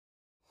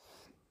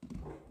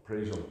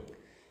Praise Him.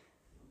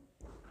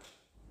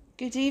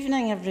 Good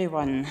evening,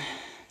 everyone.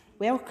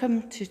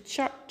 Welcome to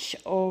Church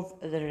of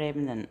the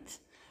Remnant.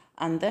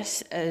 And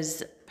this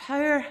is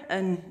Power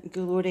and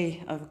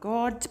Glory of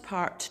God,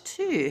 Part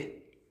 2,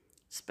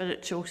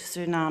 Spiritual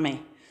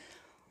Tsunami.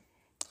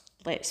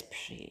 Let's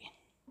pray.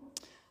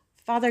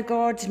 Father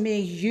God, may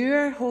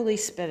your Holy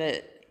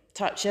Spirit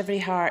touch every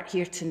heart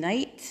here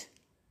tonight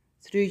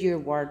through your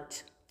word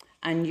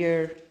and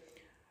your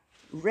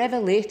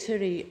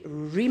revelatory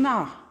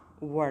Rhema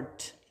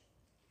word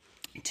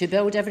to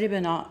build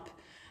everyone up,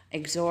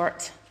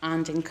 exhort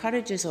and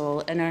encourage us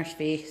all in our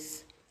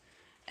faith,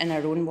 in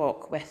our own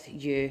walk with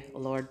you,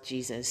 Lord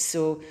Jesus.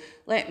 So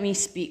let me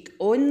speak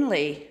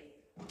only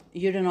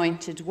your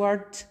anointed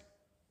word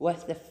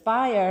with the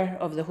fire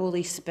of the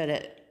Holy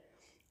Spirit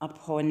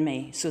upon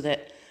me, so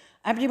that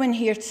everyone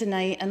here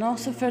tonight, and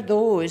also for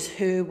those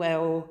who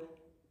will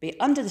be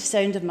under the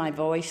sound of my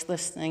voice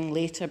listening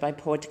later by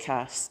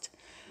podcast.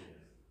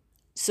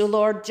 So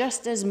Lord,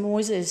 just as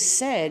Moses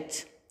said,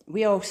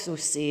 we also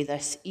say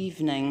this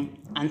evening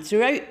and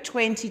throughout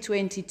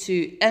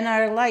 2022 in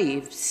our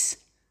lives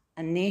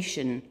and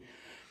nation,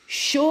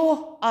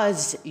 show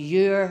us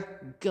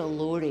your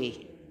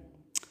glory.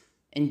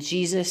 In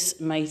Jesus'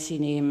 mighty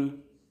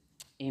name,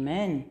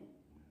 amen.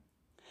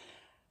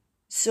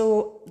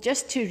 So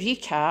just to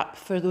recap,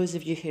 for those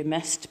of you who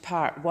missed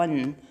part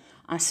 1,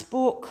 I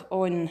spoke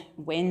on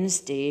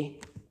Wednesday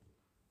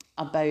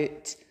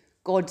about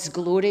God's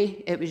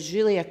glory. It was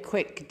really a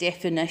quick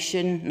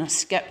definition, and I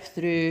skipped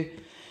through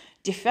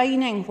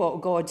defining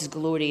what God's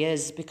glory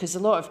is, because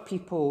a lot of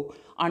people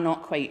are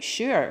not quite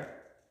sure.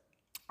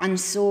 And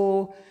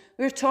so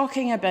we're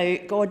talking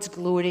about God's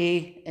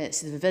glory. It's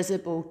the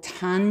visible,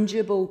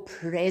 tangible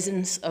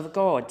presence of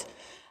God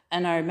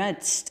in our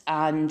midst.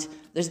 And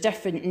there's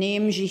different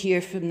names you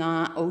hear from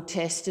that, Old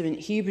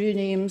Testament Hebrew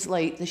names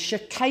like the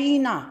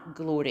Shekinah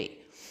glory,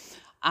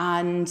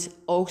 and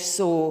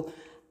also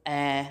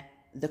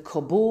the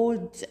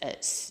kabod.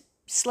 It's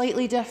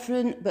slightly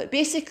different, but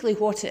basically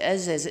what it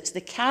is it's the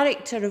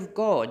character of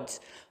God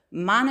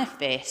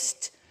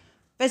manifest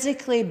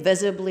physically,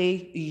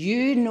 visibly.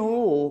 You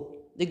know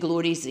the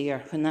glory's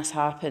there when this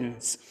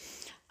happens.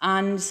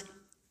 And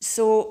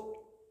so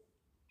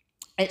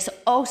it's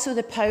also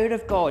the power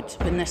of God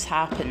when this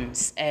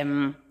happens.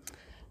 And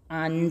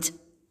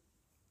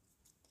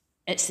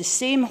it's the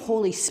same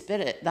Holy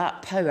Spirit,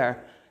 that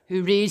power,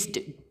 who raised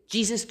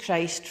Jesus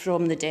Christ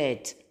from the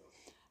dead,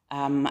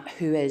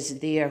 who is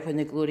there when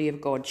the glory of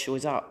God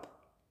shows up.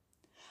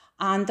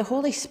 And the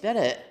Holy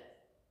Spirit,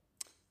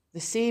 the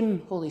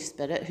same Holy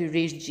Spirit who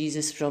raised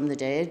Jesus from the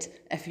dead,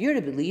 if you're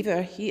a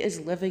believer, he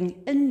is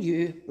living in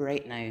you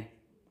right now.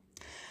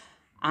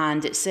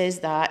 And it says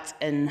that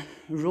in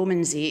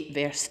Romans 8,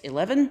 verse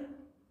 11.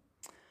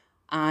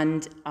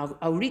 And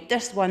I'll read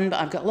this one,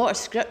 but I've got a lot of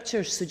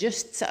scriptures, so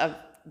just sort of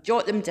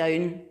jot them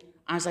down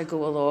as I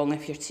go along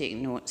if you're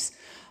taking notes.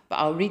 But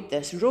I'll read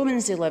this.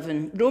 Romans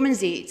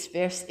 8,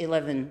 verse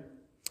 11.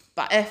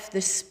 But if the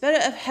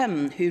Spirit of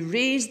him who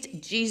raised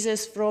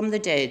Jesus from the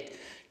dead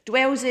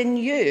dwells in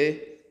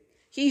you,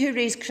 he who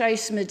raised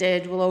Christ from the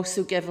dead will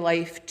also give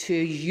life to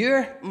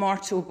your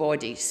mortal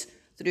bodies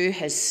through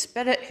his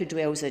Spirit who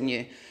dwells in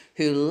you,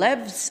 who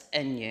lives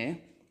in you,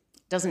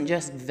 doesn't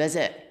just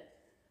visit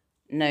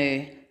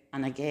now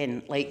and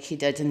again like he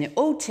did in the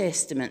Old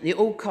Testament, the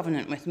Old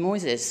Covenant with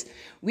Moses.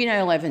 We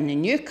now live in the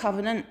New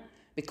Covenant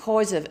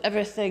because of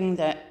everything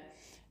that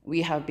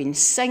we have been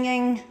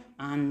singing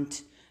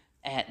and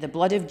the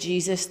blood of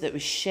Jesus that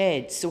was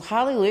shed. So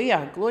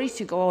hallelujah, glory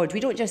to God. We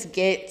don't just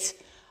get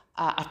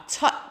a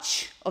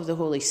touch of the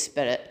Holy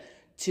Spirit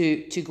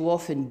to go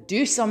off and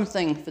do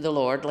something for the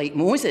Lord like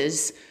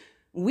Moses.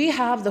 We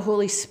have the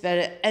Holy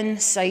Spirit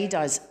inside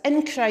us.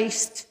 In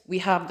Christ, we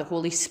have the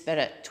Holy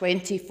Spirit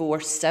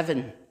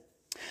 24/7.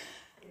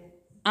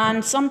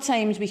 And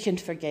sometimes we can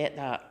forget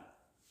that.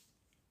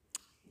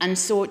 And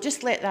so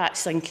just let that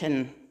sink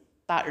in,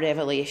 that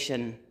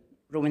revelation,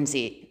 Romans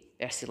 8,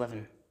 verse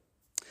 11.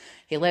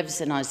 He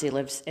lives in us, he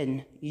lives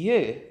in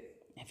you,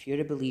 if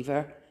you're a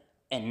believer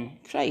in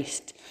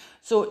Christ.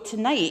 So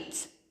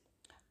tonight,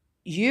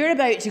 you're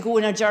about to go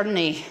on a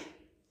journey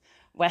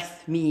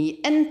with me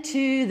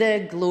into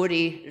the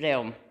glory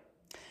realm,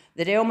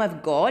 the realm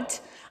of God.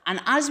 And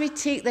as we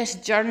take this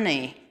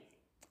journey,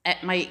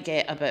 it might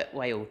get a bit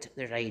wild,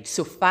 the ride.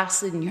 So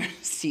fasten your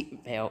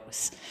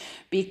seatbelts,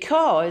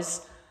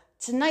 because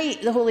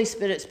tonight the Holy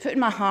Spirit's put in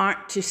my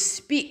heart to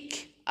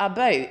speak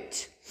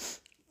about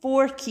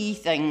 4 key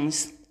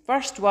things.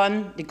 First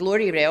one, the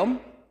glory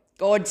realm,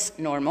 God's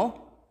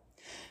normal.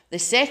 The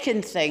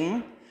second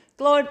thing,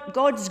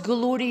 God's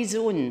glory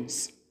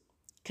zones,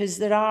 because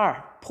there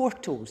are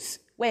portals,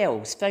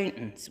 wells,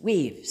 fountains,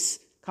 waves,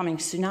 coming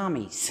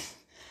tsunamis.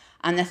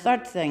 And the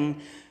third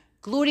thing,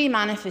 glory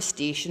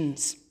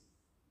manifestations.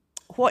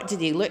 What do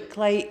they look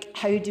like?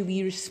 How do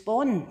we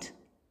respond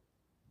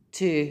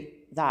to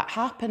that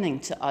happening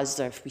to us,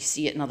 or if we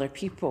see it in other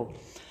people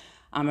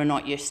and we're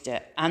not used to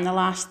it? And the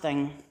last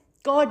thing,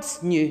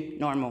 God's new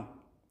normal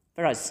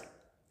for us,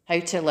 how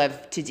to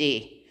live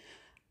today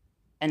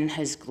in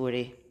his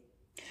glory.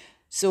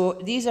 So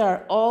these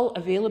are all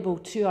available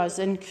to us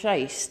in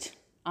Christ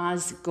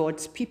as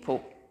God's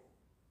people.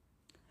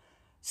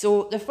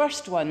 So the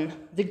first one,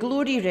 the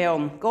glory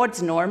realm,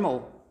 God's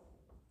normal.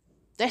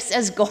 This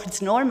is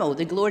God's normal,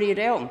 the glory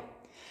realm.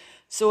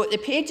 So the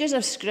pages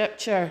of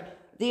Scripture,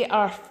 they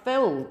are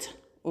filled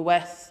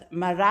with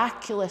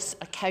miraculous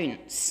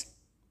accounts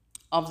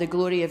of the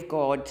glory of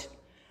God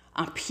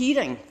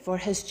appearing for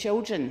his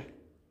children,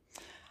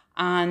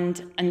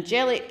 and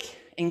angelic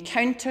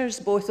encounters,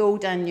 both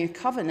Old and New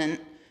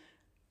Covenant.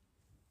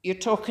 You're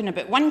talking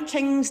about 1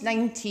 Kings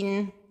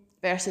 19,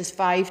 verses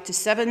 5 to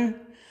 7,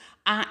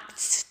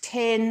 Acts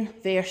 10,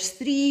 verse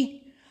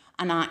 3,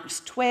 and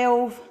Acts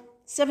 12,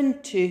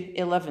 7 to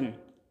 11.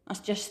 That's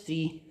just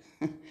 3.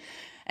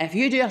 If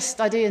you do a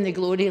study in the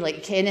glory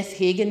like Kenneth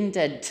Hagin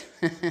did,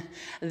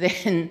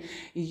 then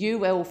you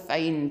will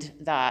find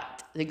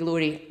that the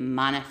glory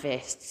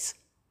manifests.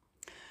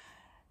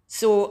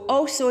 So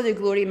also the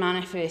glory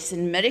manifests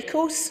in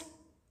miracles,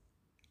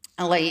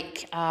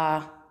 like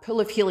a pool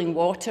of healing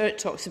water. It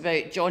talks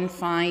about John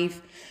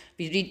 5.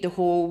 We read the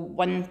whole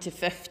 1 to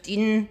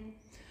 15.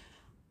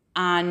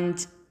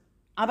 And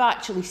I've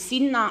actually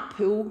seen that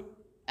pool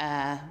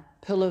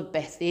of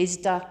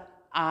Bethesda,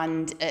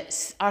 and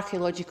its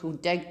archaeological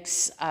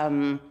digs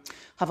have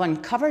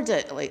uncovered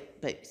it like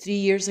about 3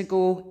 years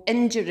ago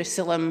in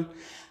Jerusalem.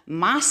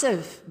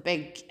 Massive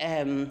big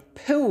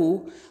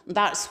pool.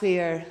 That's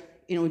where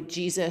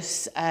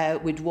Jesus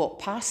would walk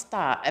past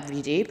that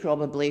every day,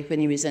 probably,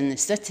 when he was in the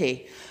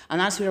city. And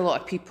that's where a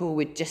lot of people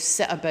would just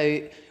sit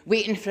about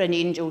waiting for an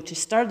angel to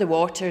stir the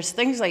waters,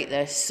 things like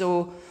this.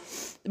 So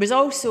there was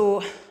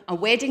also a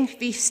wedding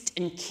feast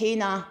in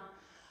Cana,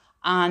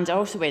 and I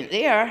also went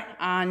there,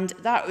 and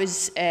that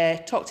was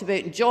talked about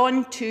in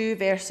John 2,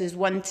 verses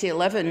 1 to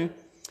 11,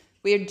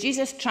 where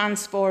Jesus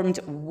transformed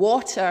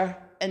water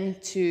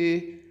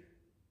into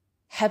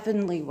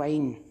heavenly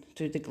wine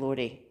through the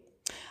glory.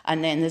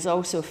 And then there's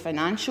also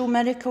financial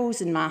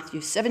miracles in Matthew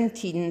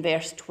 17,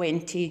 verse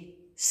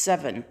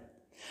 27.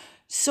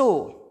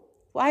 So,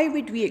 why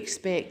would we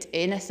expect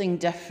anything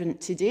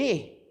different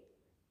today?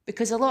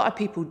 Because a lot of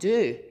people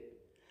do.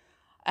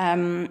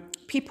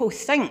 People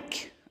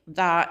think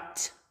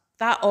that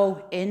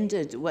all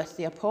ended with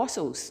the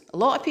apostles. A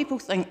lot of people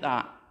think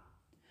that.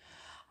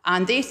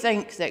 And they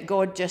think that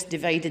God just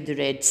divided the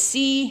Red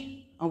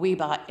Sea way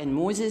back in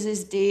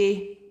Moses'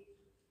 day.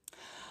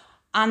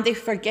 And they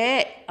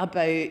forget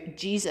about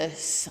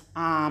Jesus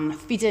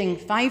feeding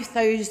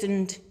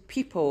 5,000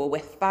 people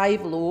with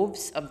 5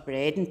 loaves of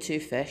bread and 2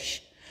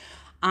 fish.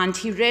 And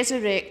he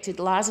resurrected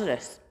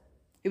Lazarus,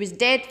 who was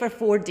dead for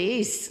 4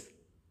 days.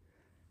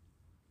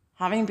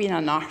 Having been a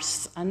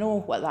nurse, I know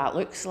what that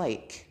looks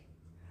like.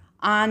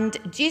 And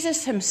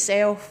Jesus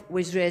himself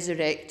was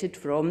resurrected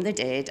from the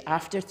dead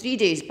after 3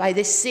 days by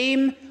the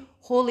same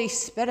Holy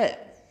Spirit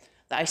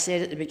that I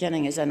said at the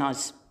beginning is in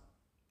us.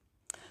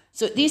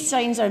 So these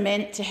signs are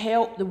meant to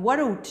help the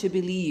world to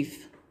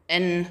believe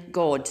in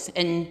God,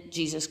 in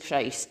Jesus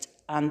Christ.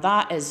 And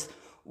that is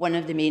one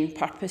of the main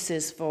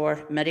purposes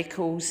for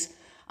miracles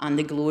and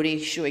the glory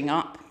showing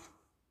up,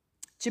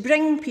 to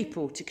bring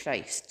people to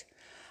Christ.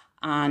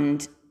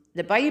 And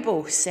the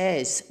Bible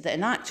says that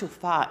in actual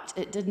fact,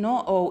 it did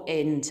not all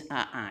end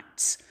at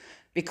Acts,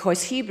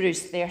 because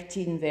Hebrews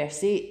 13,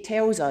 verse 8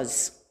 tells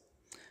us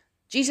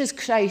Jesus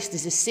Christ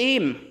is the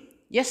same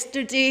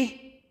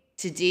yesterday,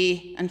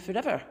 today, and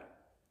forever.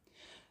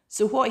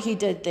 So what he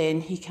did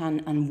then, he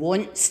can and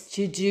wants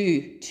to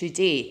do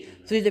today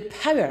through the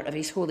power of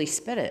his Holy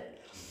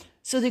Spirit.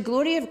 So the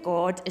glory of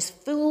God is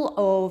full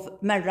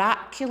of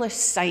miraculous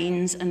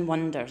signs and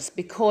wonders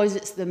because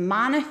it's the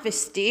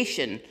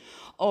manifestation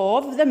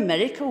of the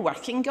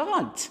miracle-working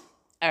God,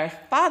 our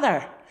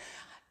Father,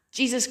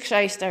 Jesus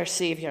Christ, our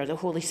Saviour, the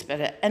Holy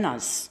Spirit in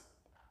us.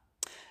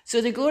 So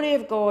the glory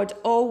of God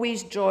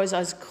always draws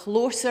us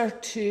closer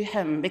to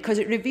him because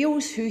it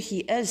reveals who he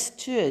is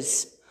to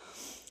us.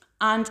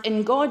 And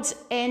in God's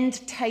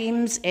end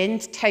time,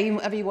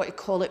 whatever you want to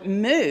call it,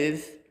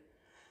 move,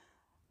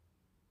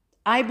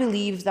 I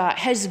believe that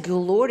his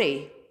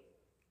glory,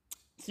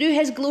 through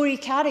his glory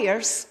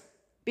carriers,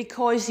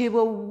 because he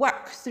will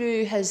work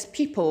through his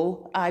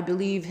people, I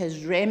believe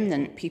his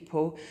remnant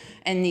people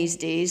in these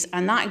days,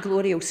 and that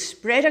glory will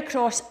spread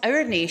across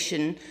our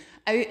nation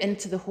out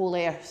into the whole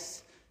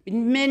earth.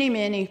 Been many,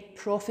 many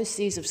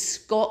prophecies of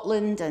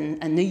Scotland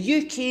and the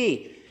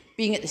UK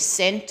being at the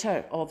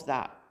centre of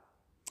that.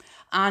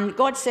 And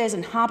God says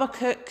in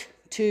Habakkuk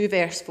 2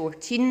 verse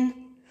 14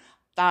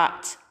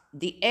 that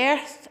the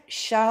earth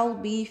shall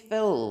be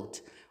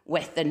filled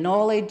with the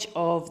knowledge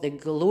of the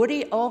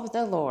glory of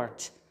the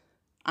Lord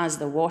as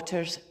the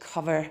waters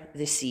cover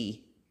the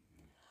sea.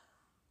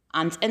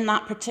 And in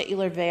that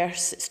particular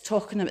verse, it's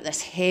talking about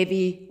this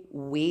heavy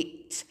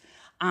weight,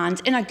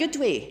 and in a good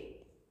way,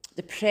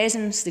 the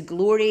presence, the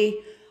glory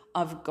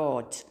of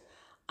God.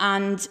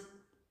 And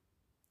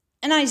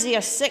in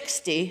Isaiah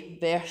 60,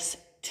 verse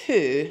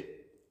 2,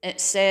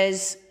 it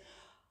says,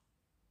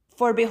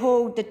 For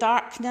behold, the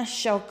darkness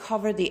shall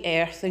cover the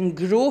earth, and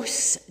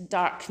gross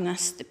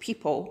darkness the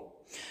people.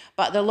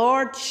 But the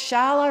Lord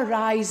shall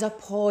arise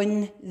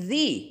upon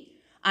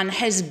thee, and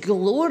his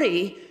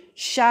glory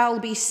shall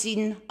be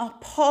seen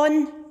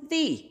upon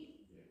thee.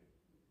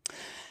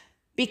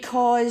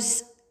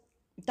 Because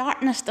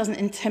darkness doesn't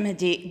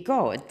intimidate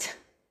God.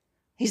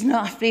 He's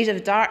not afraid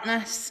of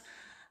darkness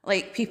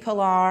like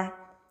people are.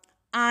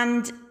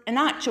 And in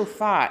actual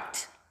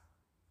fact,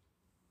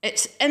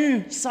 it's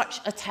in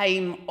such a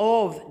time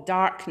of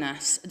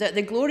darkness that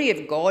the glory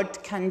of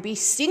God can be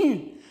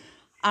seen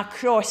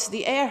across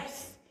the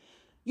earth.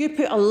 You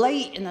put a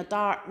light in a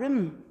dark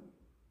room.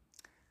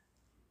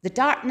 The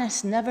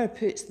darkness never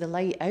puts the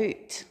light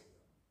out.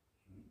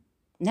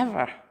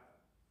 Never.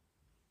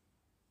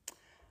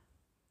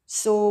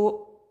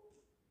 So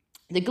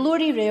the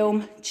glory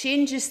realm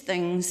changes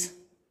things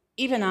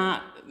even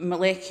at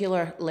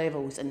molecular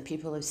levels, and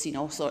people have seen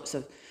all sorts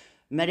of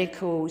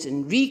miracles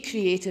and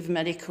recreative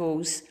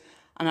miracles,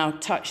 and I'll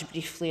touch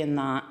briefly on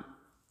that.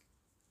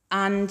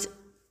 And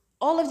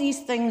all of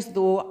these things,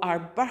 though,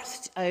 are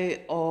birthed out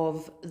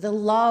of the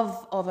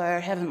love of our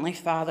Heavenly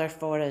Father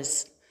for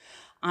us,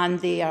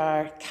 and they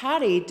are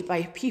carried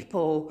by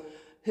people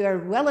who are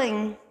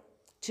willing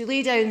to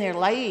lay down their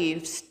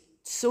lives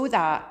so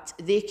that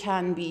they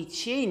can be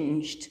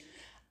changed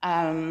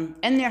in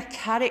their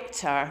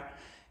character,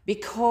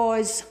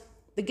 because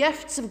the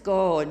gifts of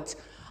God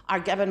are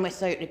given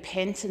without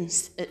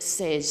repentance, it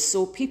says.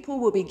 So people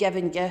will be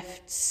given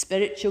gifts,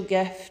 spiritual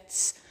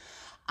gifts,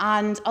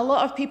 and a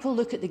lot of people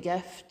look at the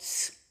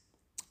gifts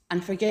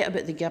and forget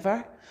about the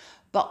giver,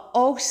 but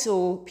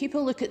also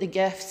people look at the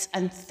gifts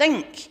and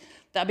think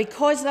that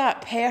because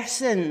that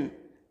person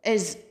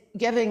is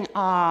giving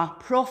a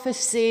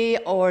prophecy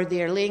or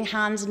they're laying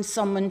hands on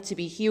someone to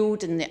be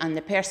healed and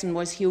the person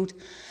was healed,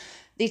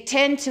 they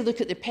tend to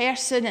look at the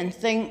person and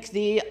think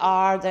they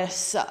are this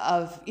sort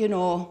of,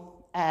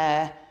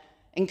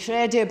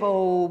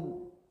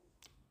 incredible,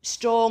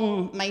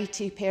 strong,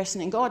 mighty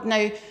person in God.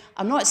 Now,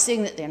 I'm not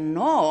saying that they're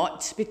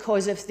not,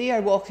 because if they are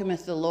walking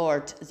with the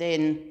Lord,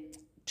 then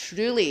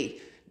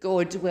truly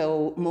God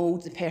will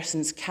mould the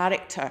person's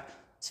character.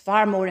 It's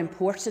far more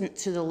important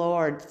to the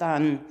Lord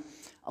than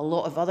a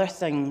lot of other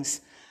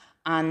things.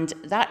 And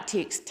that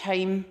takes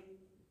time.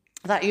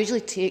 That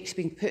usually takes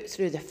being put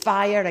through the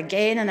fire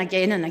again and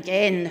again and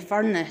again, the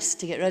furnace,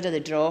 to get rid of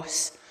the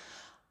dross.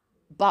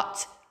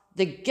 But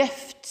the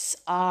gifts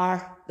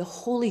are the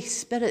Holy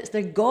Spirit's.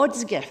 They're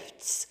God's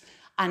gifts.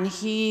 And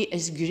he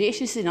is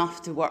gracious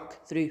enough to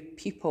work through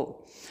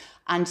people.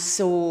 And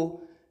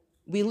so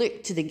we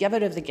look to the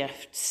giver of the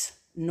gifts,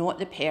 not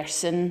the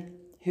person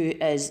who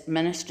is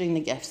ministering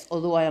the gifts,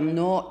 although I am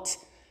not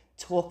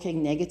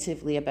talking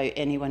negatively about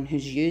anyone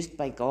who's used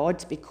by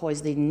God,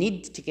 because they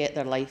need to get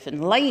their life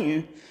in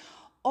line,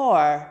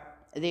 or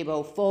they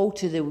will fall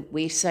to the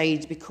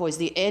wayside because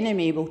the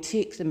enemy will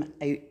take them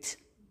out.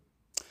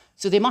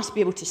 So they must be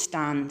able to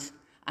stand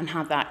and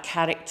have that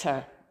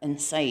character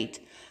inside.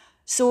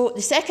 So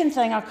the second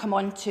thing I'll come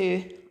on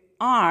to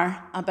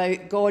are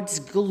about God's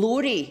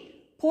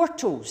glory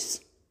portals.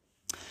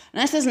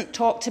 And this isn't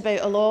talked about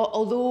a lot,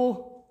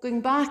 although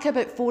going back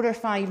about 4 or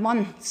 5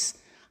 months,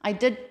 I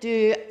did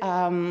do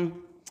a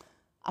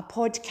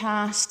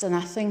podcast, and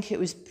I think it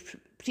was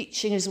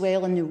preaching as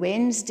well on the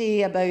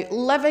Wednesday, about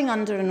living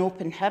under an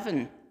open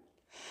heaven.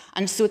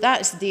 And so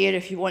that's there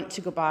if you want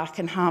to go back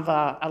and have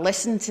a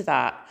listen to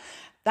that.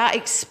 That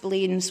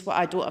explains what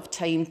I don't have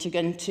time to go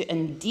into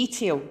in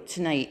detail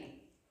tonight.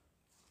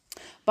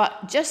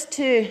 But just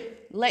to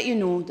let you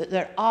know that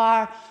there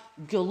are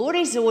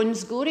glory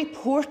zones, glory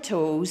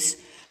portals,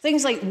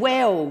 things like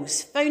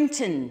wells,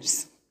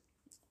 fountains.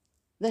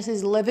 This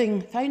is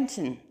living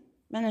fountain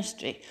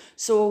ministry.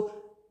 So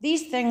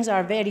these things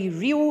are very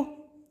real,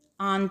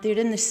 and they're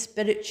in the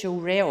spiritual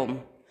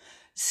realm.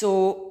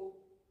 So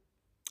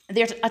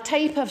there's a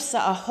type of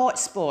sort of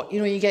hotspot.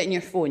 You get in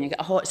your phone, you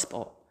get a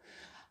hotspot.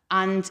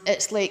 And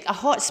it's like a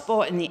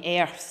hotspot in the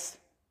earth.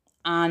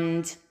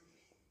 And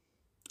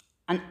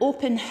an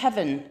open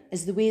heaven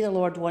is the way the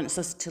Lord wants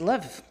us to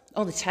live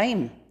all the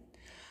time.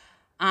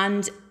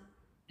 And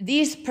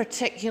these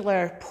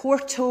particular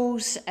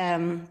portals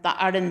that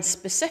are in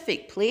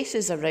specific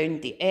places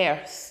around the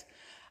earth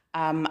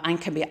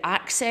and can be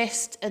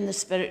accessed in the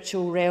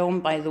spiritual realm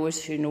by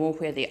those who know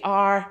where they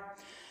are,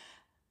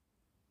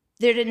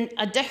 they're in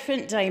a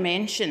different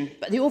dimension,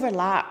 but they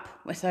overlap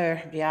with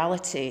our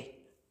reality.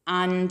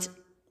 And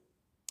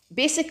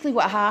basically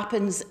what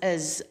happens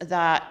is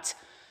that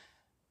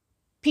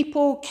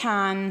people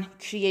can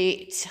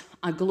create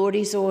a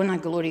glory zone, a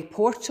glory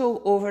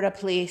portal over a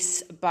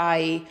place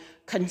by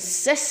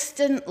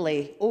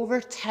consistently, over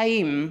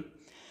time,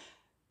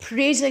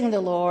 praising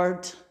the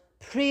Lord,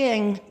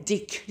 praying,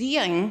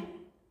 decreeing,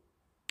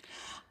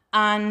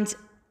 and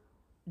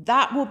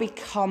that will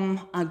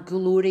become a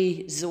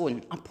glory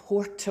zone, a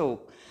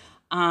portal,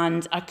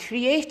 and a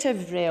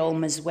creative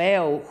realm as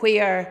well,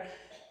 where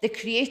the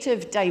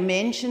creative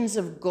dimensions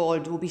of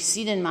God will be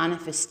seen in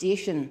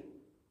manifestation.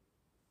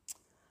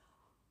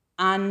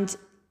 And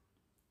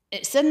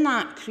It's in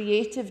that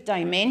creative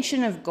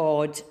dimension of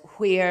God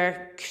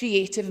where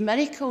creative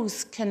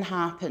miracles can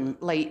happen,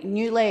 like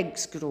new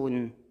legs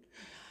grown,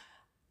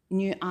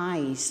 new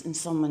eyes in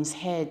someone's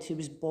head who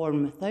was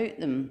born without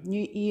them,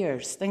 new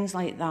ears, things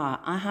like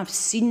that. I have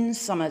seen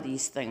some of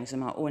these things in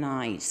my own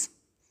eyes.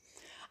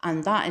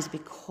 And that is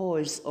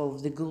because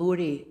of the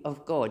glory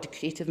of God,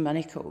 creative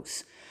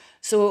miracles.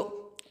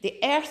 So the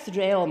earth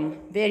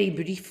realm, very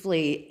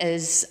briefly,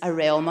 is a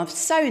realm of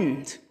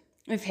sound.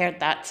 We've heard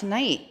that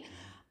tonight.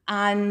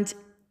 And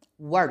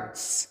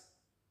words.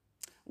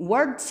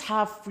 Words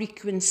have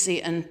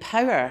frequency and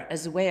power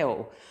as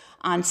well.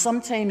 And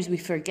sometimes we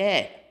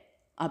forget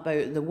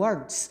about the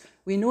words.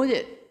 We know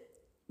that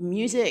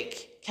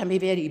music can be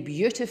very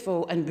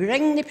beautiful and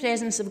bring the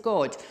presence of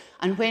God.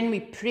 And when we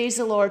praise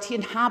the Lord, he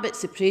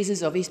inhabits the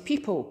praises of his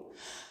people.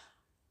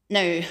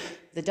 Now,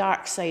 the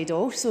dark side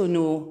also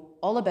know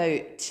all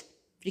about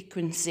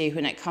frequency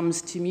when it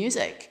comes to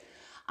music.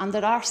 And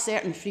there are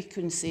certain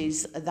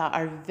frequencies that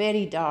are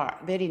very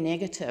dark, very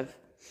negative.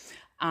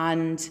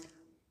 And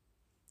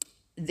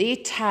they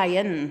tie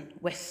in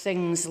with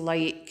things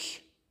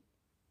like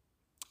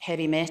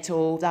heavy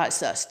metal, that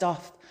sort of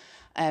stuff.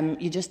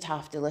 You just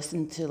have to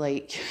listen to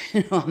like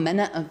a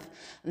minute of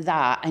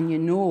that, and you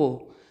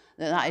know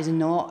that is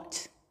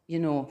not,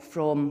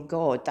 from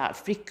God. That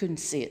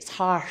frequency, it's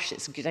harsh,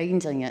 it's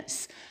grinding,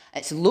 it's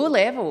low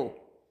level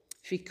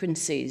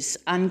frequencies.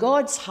 And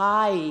God's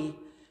high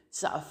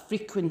sort of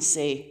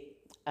frequency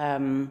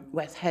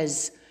with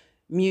his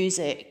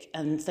music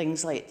and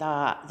things like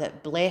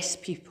that bless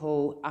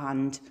people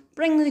and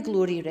bring the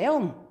glory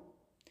realm.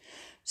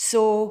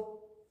 So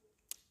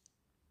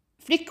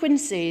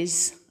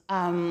frequencies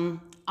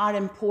are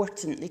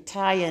important. They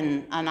tie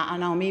in, and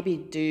I'll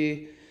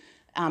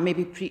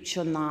maybe preach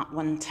on that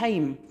one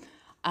time.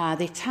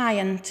 They tie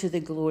into the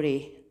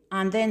glory,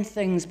 and then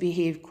things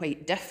behave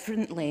quite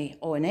differently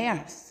on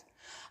earth.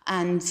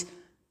 And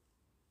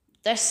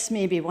this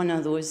may be one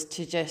of those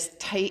to just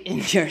tighten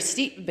your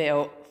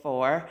seatbelt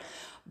for,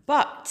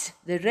 but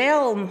the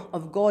realm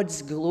of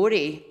God's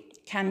glory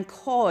can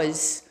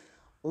cause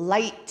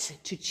light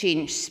to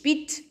change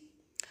speed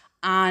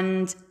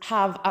and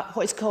have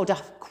what's called a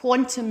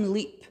quantum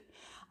leap.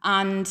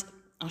 And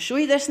I'll show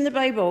you this in the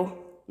Bible,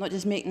 not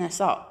just making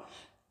this up.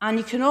 And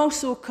you can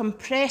also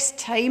compress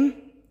time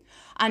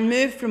and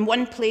move from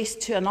one place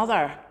to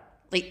another,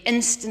 like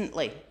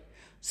instantly.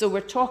 So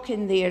we're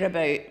talking there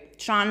about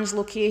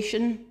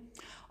translocation,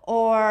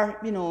 or,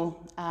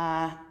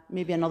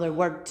 maybe another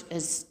word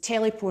is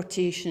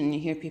teleportation. You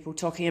hear people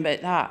talking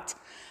about that.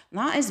 And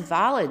that is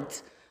valid.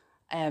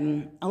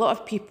 A lot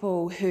of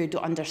people who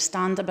don't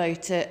understand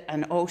about it,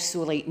 and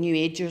also like New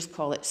Agers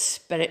call it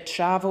spirit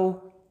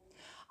travel.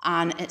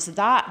 And it's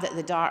that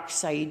the dark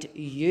side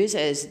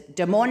uses,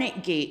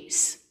 demonic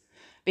gates,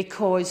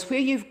 because where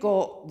you've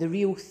got the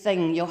real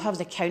thing, you'll have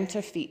the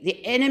counterfeit.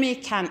 The enemy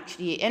can't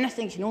create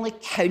anything, can only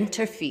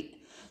counterfeit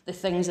the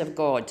things of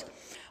God.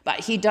 But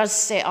he does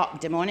set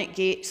up demonic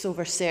gates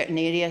over certain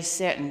areas,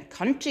 certain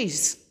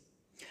countries.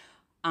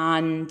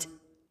 And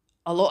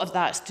a lot of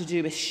that's to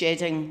do with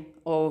shedding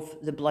of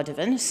the blood of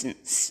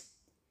innocents.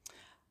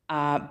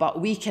 But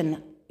we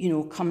can,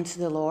 come to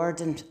the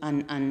Lord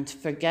and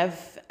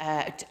forgive,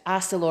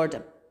 ask the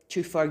Lord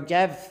to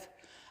forgive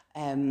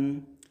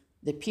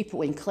the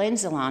people and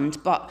cleanse the land.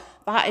 But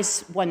that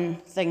is one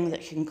thing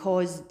that can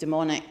cause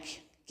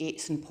demonic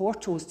gates and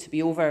portals to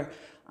be over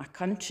a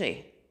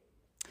country.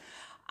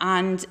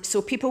 And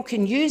so people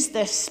can use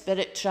this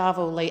spirit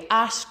travel like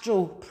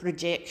astral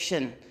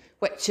projection,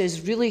 which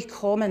is really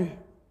common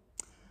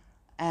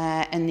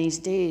in these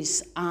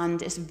days.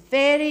 And it's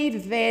very,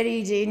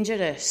 very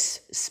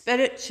dangerous.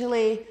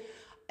 Spiritually,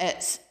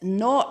 it's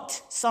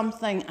not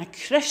something a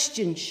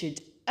Christian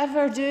should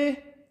ever do.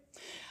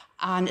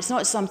 And it's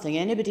not something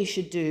anybody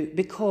should do,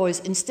 because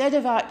instead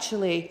of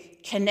actually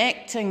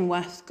connecting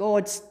with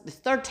God's, the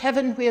third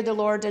heaven where the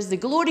Lord is, the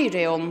glory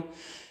realm,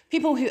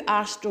 people who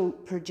astral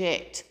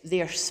project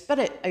their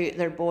spirit out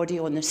their body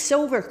on the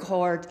silver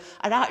cord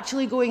are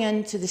actually going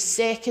into the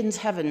second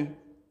heaven,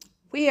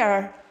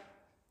 where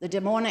the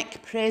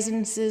demonic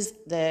presences,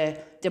 the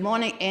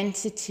demonic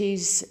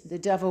entities, the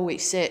devil,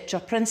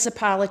 etc.,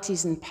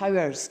 principalities and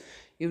powers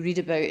you read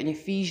about in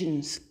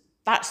Ephesians,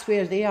 that's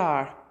where they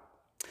are.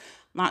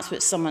 That's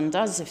what someone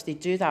does if they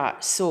do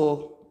that.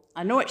 So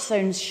I know it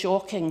sounds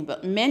shocking,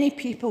 but many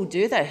people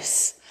do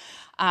this.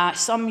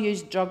 Some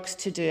use drugs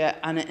to do it,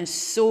 and it is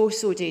so,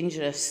 so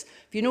dangerous.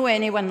 If you know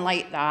anyone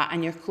like that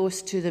and you're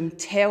close to them,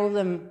 tell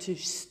them to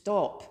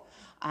stop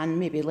and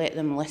maybe let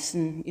them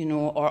listen,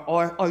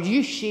 or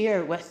you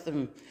share with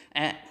them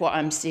what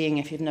I'm saying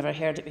if you've never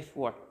heard it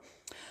before.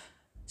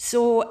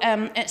 So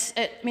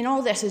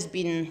all this has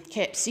been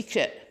kept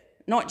secret,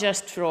 not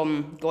just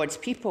from God's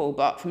people,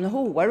 but from the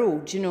whole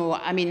world.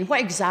 What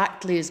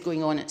exactly is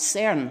going on at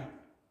CERN?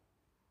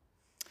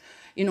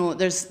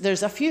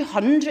 There's a few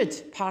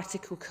hundred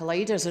particle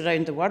colliders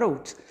around the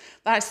world.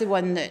 That's the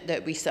one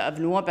that we sort of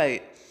know about.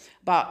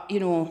 But,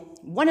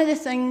 one of the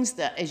things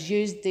that is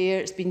used there,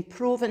 it's been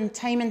proven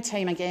time and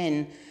time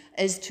again,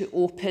 is to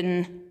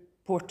open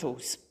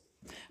portals,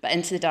 but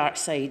into the dark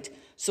side.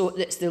 So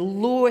it's the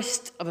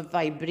lowest of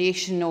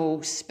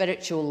vibrational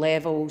spiritual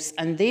levels,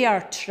 and they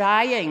are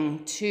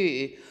trying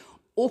to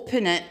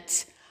open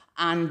it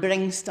and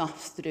bring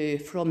stuff through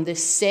from the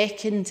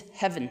second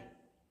heaven.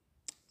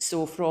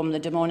 So from the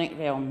demonic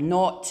realm,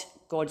 not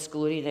God's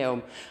glory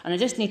realm. And I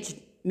just need to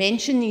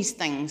mention these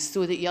things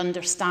so that you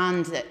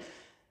understand that,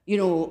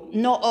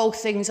 not all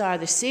things are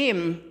the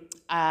same.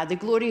 The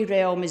glory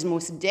realm is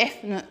most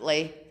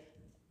definitely,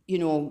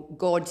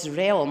 God's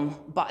realm,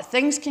 but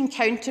things can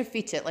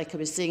counterfeit it, like I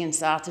was saying on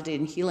Saturday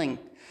in healing.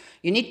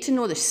 You need to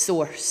know the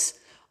source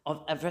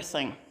of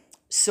everything.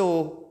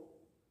 So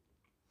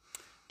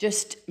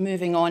just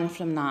moving on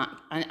from that,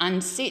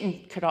 and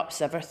Satan corrupts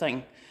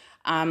everything.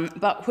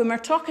 But when we're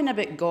talking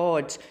about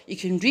God, you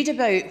can read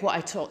about what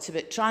I talked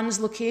about,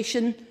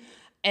 translocation,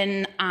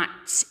 in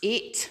Acts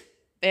 8,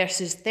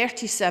 verses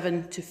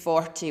 37 to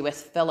 40 with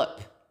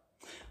Philip.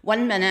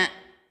 1 minute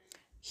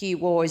he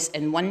was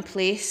in one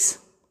place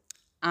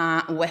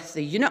with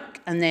the eunuch,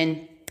 and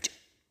then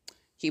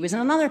he was in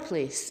another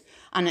place.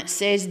 And it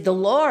says the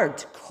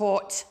Lord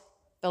caught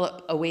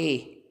Philip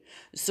away.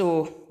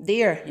 So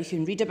there, you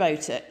can read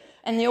about it.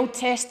 In the Old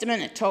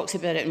Testament, it talks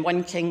about it in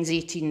 1 Kings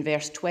 18,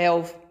 verse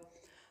 12.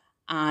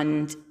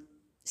 And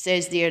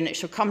says there, and it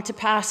shall come to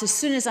pass, as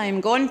soon as I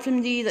am gone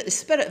from thee, that the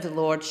Spirit of the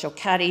Lord shall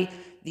carry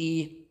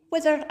thee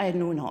whither I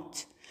know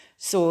not.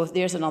 So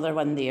there's another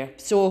one there.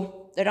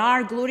 So there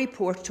are glory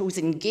portals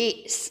and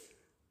gates,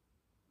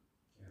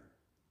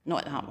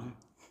 not that one,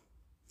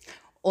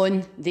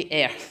 on the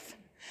earth.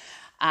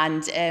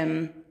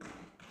 And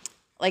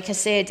like I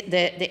said,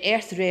 the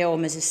earth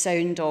realm is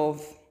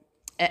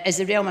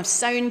a realm of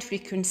sound,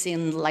 frequency,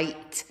 and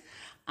light.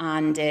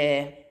 And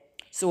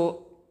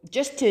so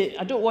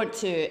I don't want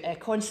to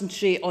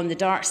concentrate on the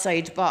dark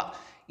side, but,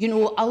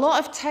 a lot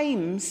of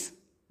times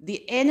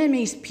the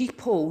enemy's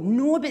people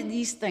know about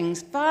these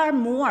things far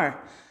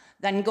more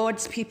than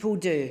God's people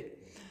do.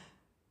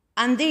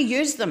 And they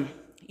use them.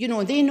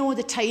 They know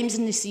the times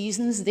and the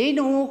seasons. They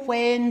know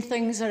when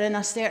things are in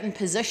a certain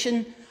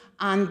position,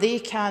 and they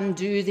can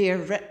do their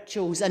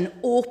rituals and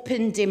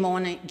open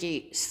demonic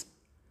gates.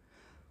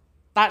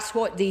 That's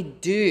what they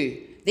do.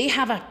 They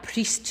have a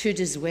priesthood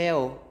as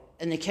well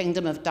in the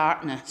kingdom of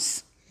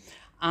darkness.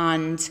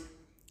 And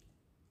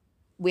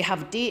we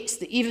have dates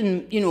that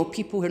even,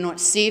 people who are not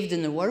saved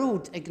in the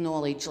world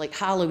acknowledge, like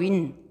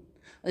Halloween.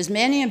 There's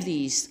many of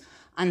these,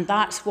 and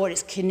that's what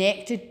it's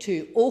connected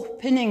to,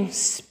 opening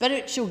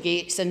spiritual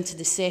gates into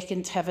the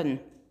second heaven.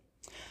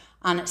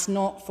 And it's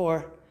not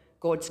for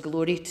God's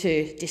glory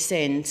to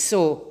descend.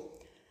 So,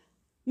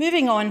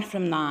 moving on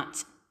from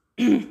that,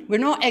 we're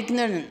not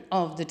ignorant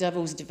of the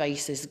devil's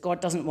devices.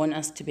 God doesn't want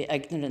us to be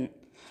ignorant.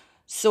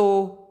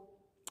 So,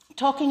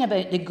 talking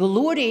about the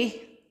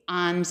glory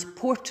and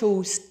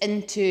portals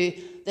into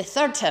the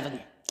third heaven.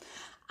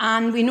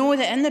 And we know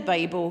that in the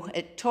Bible,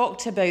 it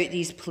talked about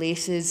these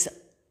places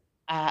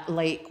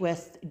like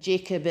with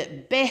Jacob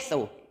at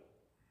Bethel,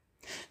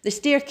 the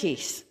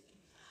staircase,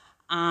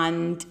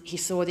 and he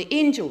saw the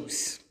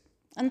angels,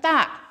 and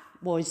that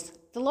was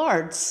the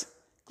Lord's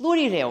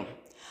glory realm.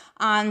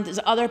 And there's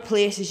other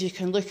places you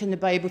can look in the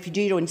Bible if you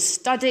do your own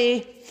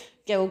study,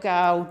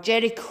 Gilgal,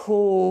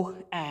 Jericho,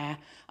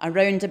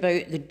 around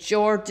about the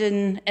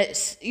Jordan.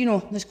 It's,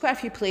 there's quite a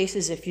few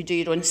places if you do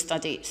your own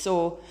study.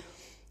 So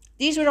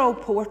these were all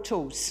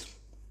portals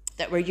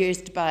that were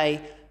used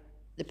by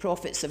the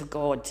prophets of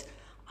God.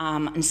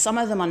 And some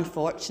of them,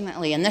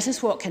 unfortunately, and this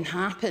is what can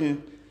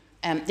happen,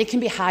 they can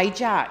be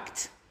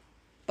hijacked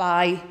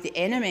by the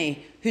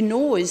enemy, who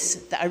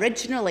knows that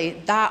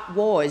originally that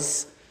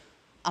was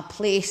a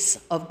place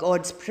of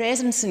God's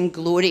presence and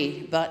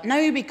glory. But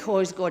now,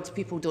 because God's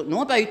people don't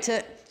know about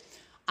it,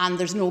 and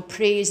there's no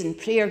praise and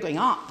prayer going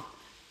up,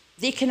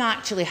 they can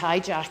actually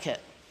hijack it.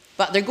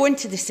 But they're going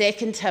to the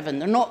second heaven.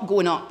 They're not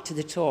going up to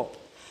the top.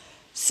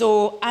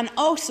 So, and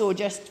also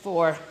just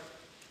for,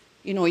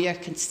 your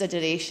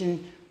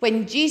consideration,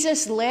 when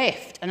Jesus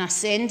left and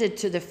ascended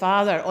to the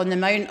Father on the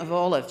Mount of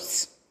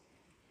Olives,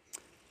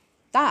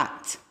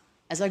 that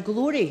is a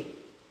glory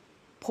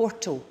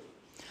portal.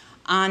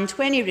 And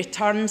when he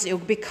returns, he'll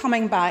be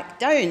coming back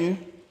down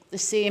the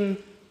same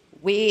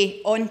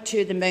way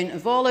onto the Mount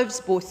of Olives,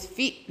 both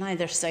feet on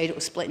either side, it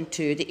will split in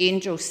two. The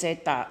angel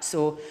said that.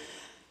 So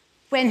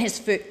when his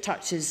foot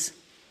touches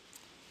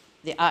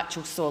the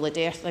actual solid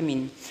earth,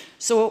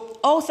 So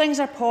all things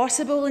are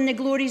possible in the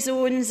glory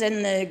zones,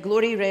 in the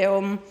glory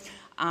realm.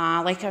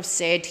 Like I've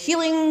said,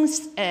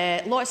 healings,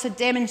 lots of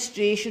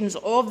demonstrations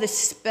of the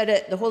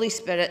Spirit, the Holy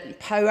Spirit, and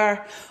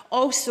power.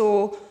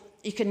 Also,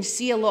 you can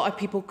see a lot of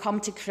people come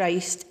to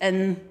Christ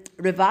in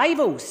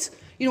revivals.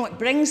 It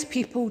brings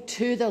people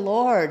to the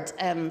Lord.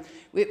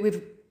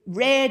 We've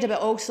read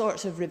about all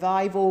sorts of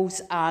revivals,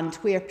 and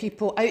where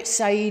people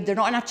outside, they're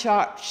not in a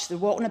church, they're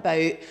walking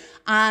about,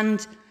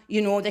 and,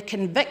 the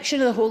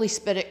conviction of the Holy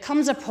Spirit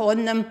comes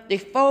upon them, they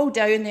fall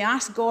down, they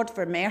ask God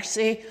for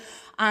mercy,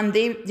 and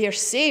they're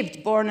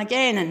saved, born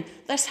again. And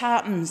this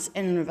happens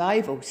in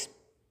revivals.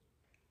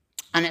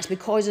 And it's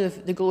because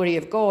of the glory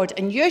of God,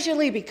 and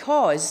usually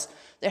because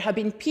there have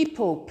been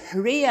people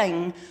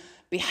praying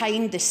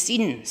behind the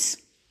scenes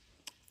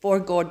for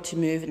God to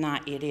move in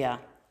that area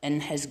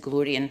in his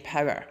glory and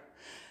power.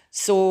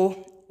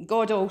 So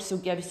God also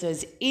gives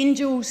us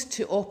angels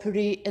to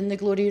operate in the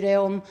glory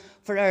realm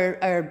for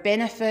our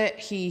benefit.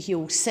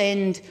 He'll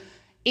send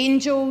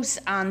angels,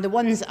 and the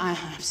ones I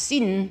have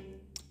seen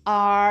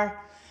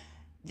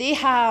they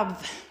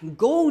have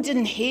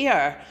golden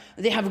hair,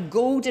 they have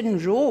golden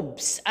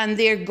robes, and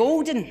they're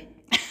golden.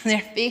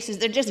 Their faces,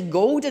 they're just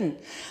golden.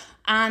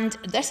 And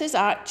this is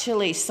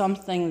actually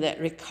something that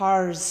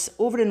recurs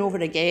over and over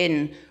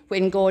again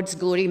when God's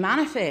glory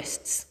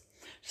manifests.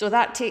 So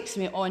that takes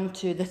me on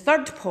to the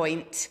third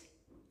point,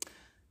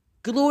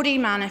 glory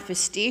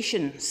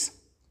manifestations.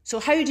 So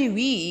how do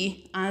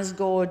we, as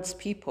God's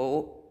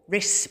people,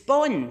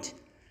 respond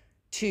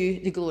to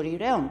the glory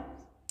realm?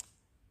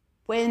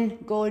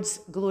 When God's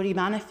glory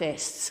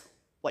manifests,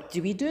 what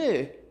do we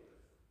do?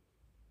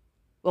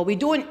 Well, we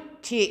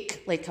don't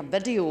take like a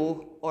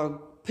video or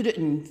put it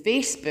in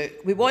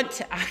Facebook. We want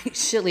to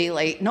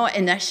actually, not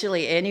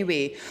initially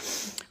anyway,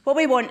 what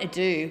we want to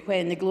do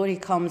when the glory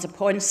comes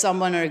upon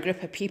someone or a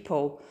group of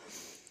people,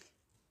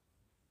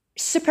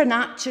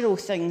 supernatural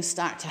things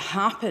start to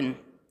happen.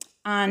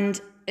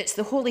 And it's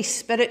the Holy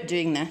Spirit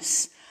doing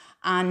this.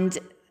 And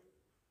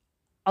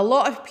a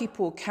lot of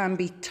people can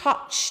be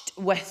touched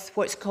with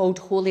what's called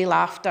holy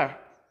laughter.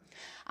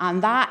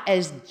 And that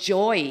is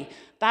joy.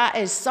 That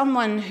is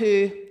someone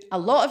who a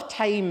lot of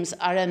times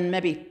are in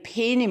maybe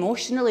pain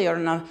emotionally or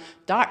in a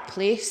dark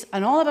place.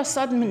 And all of a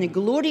sudden, when the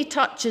glory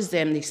touches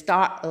them, they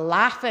start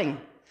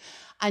laughing.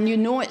 And you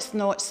know it's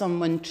not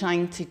someone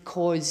trying to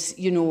cause,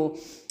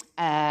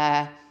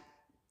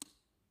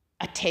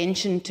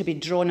 attention to be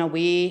drawn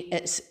away.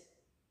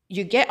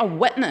 You get a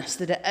witness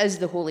that it is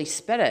the Holy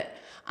Spirit.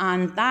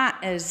 And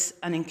that is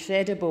an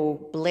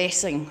incredible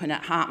blessing when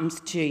it happens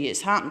to you.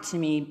 It's happened to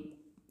me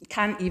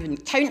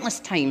countless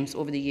times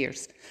over the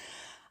years.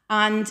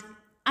 And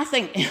I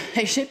think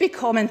it should be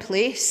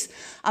commonplace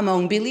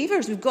among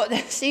believers. We've got the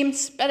same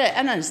Spirit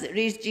in us that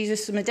raised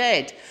Jesus from the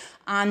dead.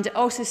 And it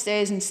also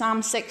says in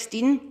Psalm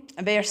 16,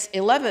 verse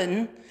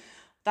 11,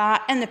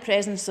 that in the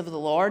presence of the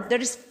Lord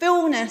there is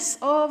fullness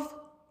of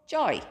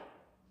joy.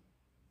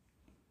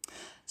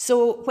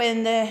 So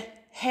when the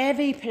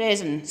heavy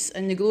presence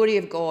and the glory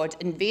of God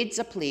invades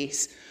a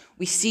place,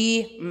 we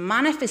see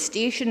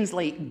manifestations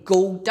like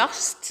gold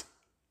dust,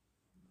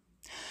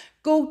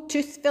 gold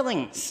tooth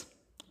fillings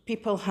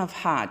people have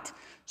had,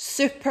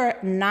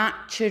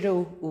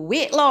 supernatural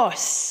weight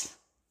loss,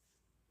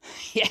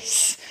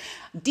 yes,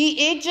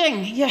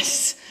 de-aging,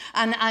 yes,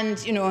 and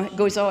it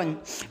goes on.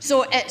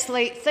 So it's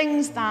like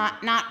things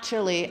that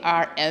naturally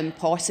are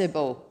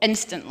impossible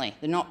instantly.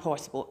 They're not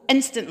possible.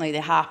 Instantly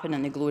they happen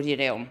in the glory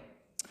realm.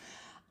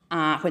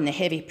 When the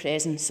heavy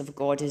presence of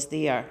God is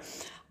there.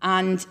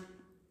 And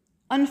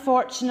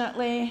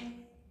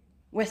unfortunately,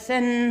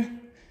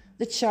 within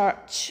the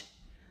church,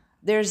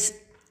 there's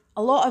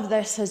a lot of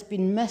this has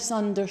been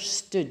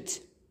misunderstood.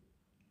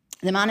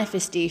 The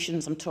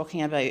manifestations I'm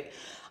talking about.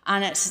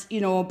 And it's,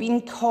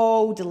 being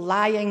called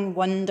lying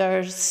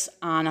wonders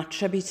and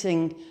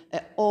attributing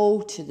it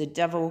all to the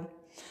devil,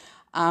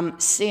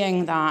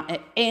 saying that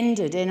it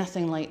ended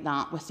anything like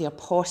that with the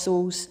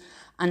apostles.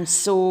 And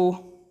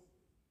so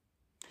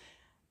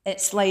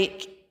it's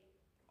like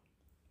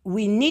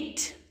we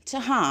need to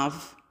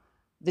have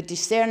the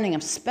discerning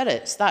of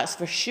spirits, that's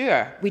for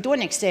sure. We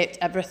don't accept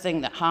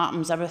everything that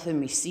happens, everything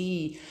we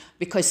see,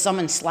 because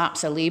someone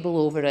slaps a label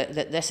over it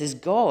that this is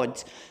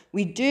God.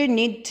 We do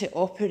need to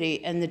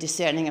operate in the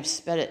discerning of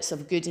spirits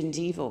of good and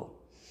evil.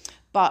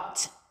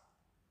 But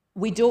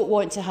we don't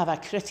want to have a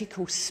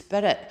critical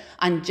spirit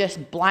and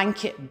just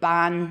blanket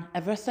ban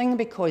everything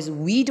because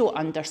we don't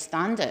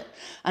understand it.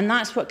 And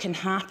that's what can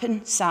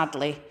happen,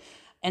 sadly,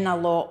 in a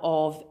lot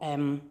of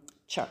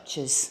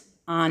churches.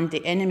 And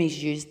the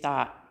enemy's used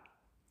that.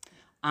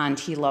 And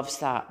he loves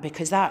that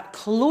because that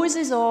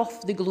closes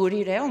off the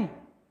glory realm.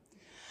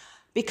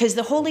 Because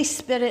the Holy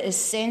Spirit is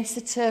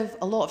sensitive.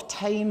 A lot of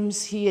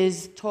times he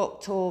is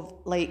talked of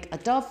like a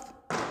dove.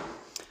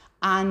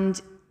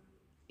 And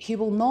he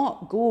will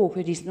not go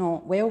where he's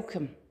not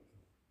welcome.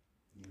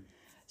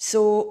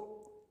 So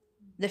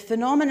the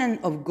phenomenon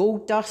of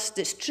gold dust,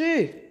 it's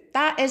true.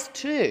 That is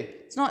true.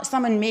 It's not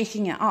someone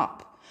making it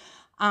up.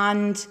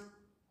 And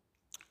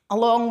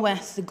along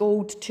with the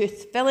gold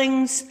tooth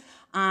fillings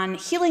and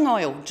healing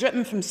oil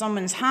dripping from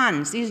someone's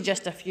hands. These are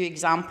just a few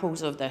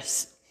examples of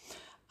this.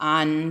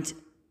 And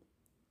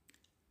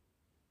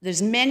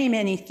there's many,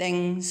 many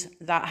things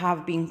that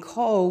have been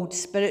called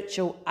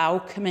spiritual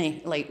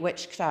alchemy, like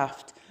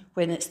witchcraft,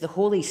 when it's the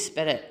Holy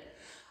Spirit.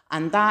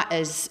 And that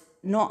is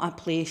not a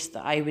place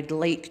that I would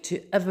like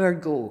to ever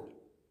go.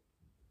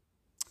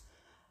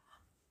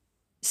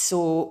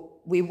 So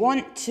we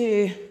want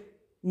to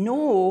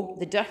know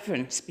the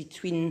difference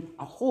between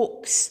a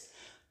hoax,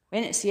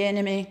 when it's the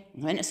enemy,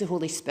 and when it's the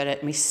Holy Spirit.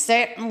 And we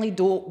certainly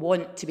don't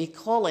want to be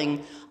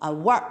calling a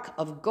work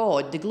of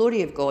God, the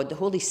glory of God, the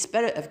Holy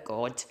Spirit of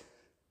God,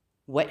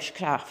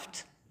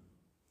 witchcraft.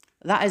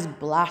 That is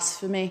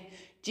blasphemy.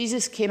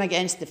 Jesus came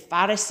against the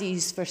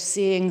Pharisees for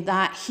saying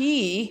that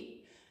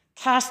he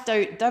cast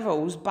out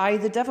devils by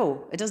the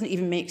devil. It doesn't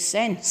even make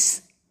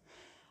sense.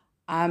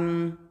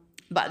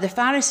 But the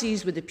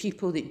Pharisees were the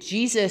people that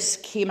Jesus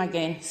came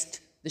against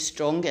the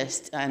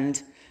strongest.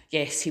 And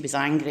yes, he was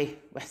angry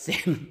with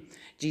them.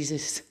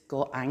 Jesus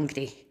got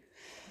angry.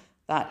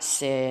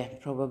 That's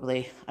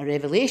probably a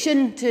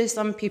revelation to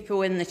some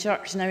people in the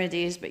church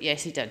nowadays, but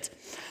yes, he did.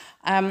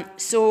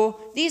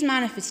 So these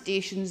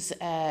manifestations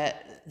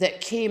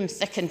that came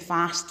thick and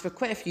fast for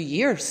quite a few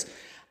years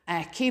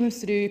came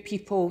through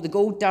people. The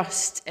gold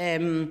dust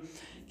came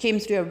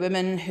through a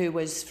woman who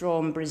was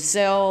from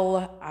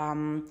Brazil,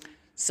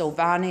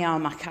 Sylvania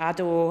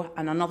Machado,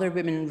 and another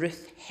woman,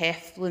 Ruth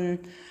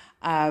Heflin.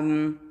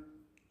 And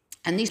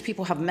these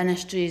people have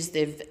ministries.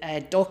 They've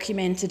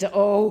documented it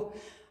all.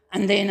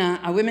 And then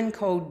a woman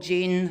called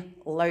Jane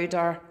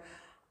Lauder,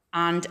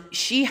 and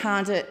she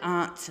had it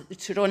at the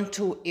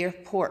Toronto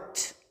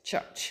Airport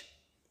Church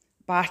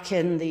back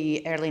in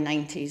the early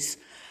 90s.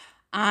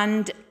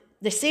 And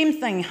the same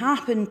thing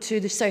happened to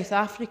the South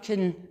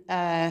African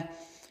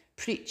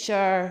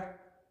preacher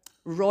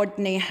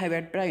Rodney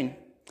Howard-Browne.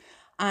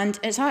 And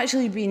it's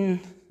actually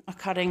been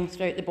occurring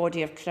throughout the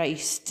body of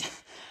Christ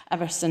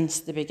ever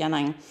since the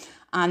beginning.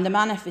 And the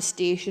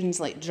manifestations,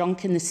 like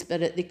drunk in the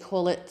spirit, they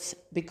call it,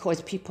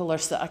 because people are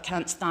sort of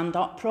can't stand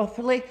up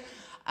properly,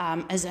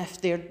 as if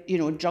they're,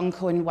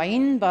 drunk on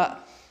wine.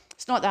 But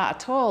it's not that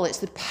at all. It's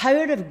the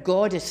power of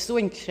God is so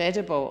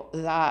incredible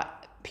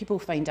that people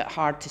find it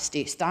hard to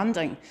stay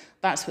standing.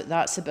 That's what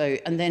that's about.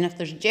 And then if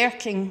there's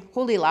jerking,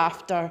 holy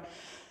laughter,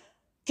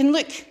 can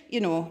look,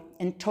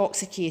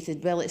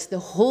 intoxicated. Well, it's the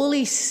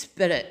Holy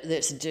Spirit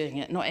that's doing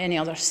it, not any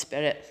other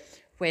spirit,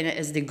 when it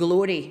is the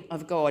glory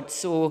of God.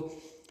 So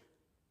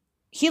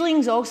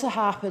healings also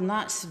happen.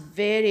 That's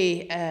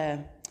very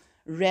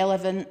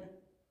relevant.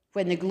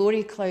 When the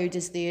glory cloud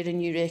is there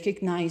and you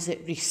recognise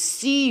it,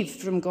 receive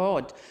from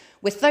God.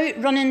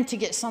 Without running to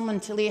get someone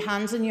to lay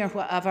hands on you or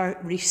whatever,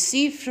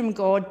 receive from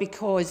God,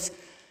 because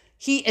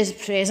he is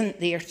present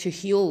there to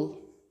heal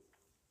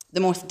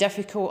the most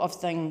difficult of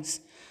things.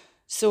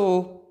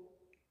 So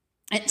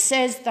it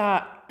says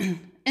that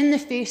in the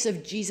face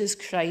of Jesus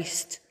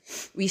Christ,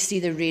 we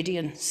see the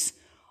radiance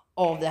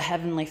of the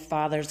Heavenly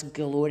Father's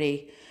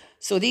glory.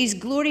 So these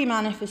glory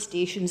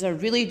manifestations are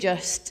really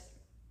just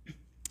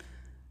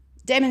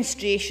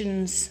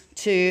demonstrations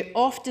to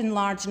often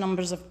large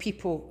numbers of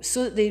people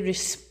so that they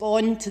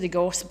respond to the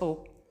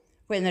gospel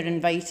when they're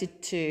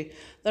invited to.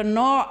 They're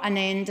not an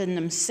end in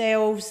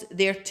themselves.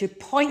 They're to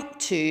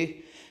point to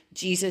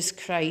Jesus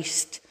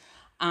Christ.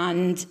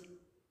 And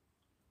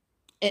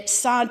it's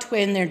sad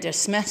when they're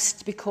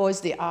dismissed,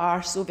 because they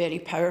are so very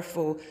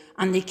powerful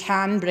and they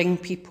can bring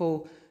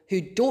people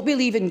who don't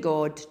believe in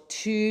God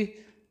to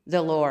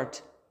the Lord,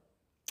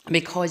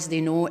 because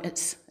they know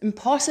it's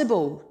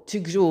impossible to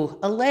grow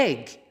a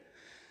leg.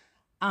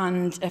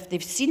 And if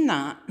they've seen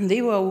that,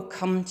 they will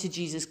come to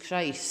Jesus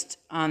Christ.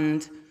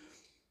 And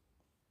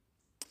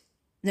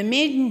the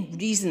main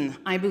reason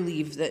I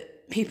believe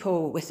that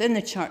people within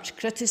the church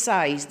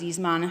criticise these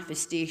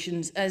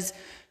manifestations is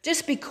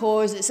just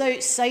because it's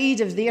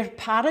outside of their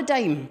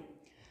paradigm,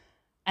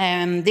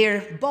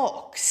 their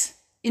box,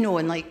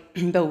 and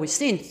like Bill was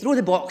saying, throw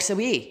the box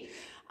away.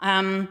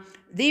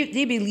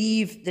 They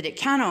believe that it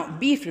cannot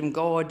be from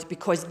God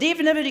because they've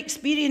never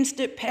experienced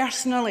it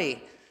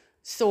personally.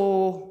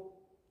 So,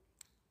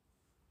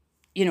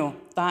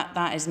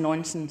 that is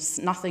nonsense,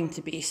 nothing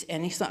to base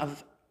any sort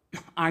of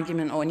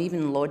argument on,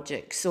 even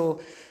logic.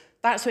 So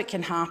that's what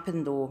can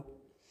happen, though.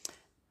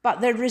 But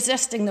they're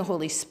resisting the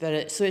Holy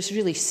Spirit, so it's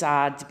really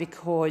sad,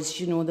 because,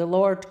 the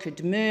Lord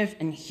could move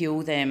and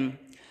heal them.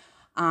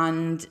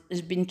 And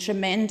there's been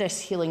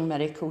tremendous healing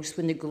miracles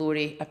when the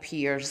glory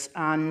appears.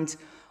 And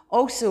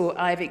also,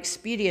 I've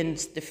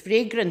experienced the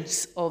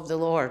fragrance of the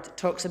Lord. It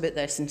talks about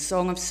this in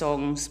Song of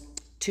Songs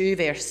 2,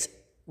 verse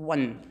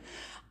 1.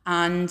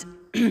 And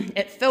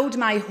it filled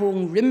my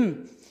whole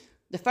room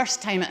the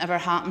first time it ever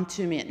happened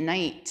to me at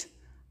night.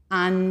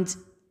 And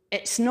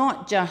it's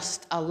not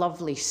just a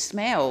lovely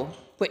smell,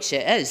 which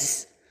it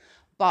is,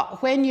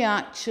 but when you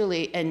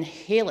actually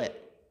inhale it,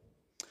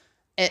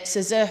 it's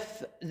as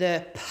if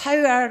the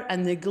power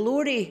and the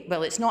glory,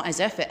 well, it's not as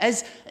if it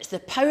is, it's the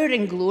power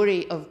and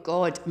glory of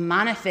God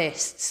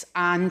manifests,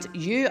 and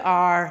you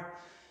are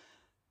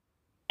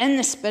in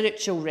the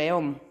spiritual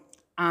realm.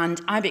 And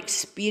I've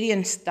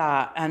experienced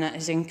that, and it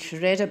is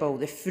incredible,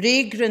 the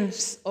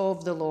fragrance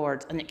of the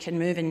Lord, and it can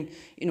move in,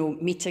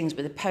 meetings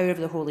with the power of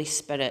the Holy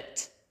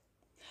Spirit.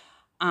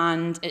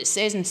 And it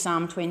says in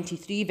Psalm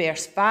 23,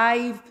 verse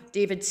 5,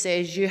 David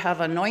says, "You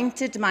have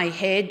anointed my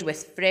head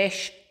with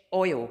fresh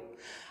oil."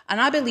 And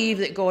I believe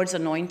that God's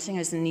anointing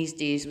us in these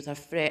days with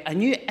a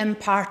new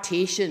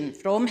impartation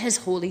from his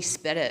Holy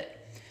Spirit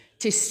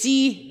to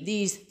see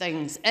these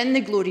things in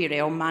the glory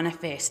realm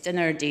manifest in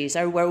our days.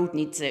 Our world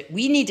needs it.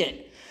 We need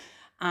it.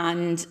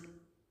 And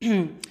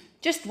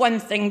Just one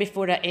thing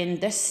before I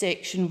end this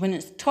section. When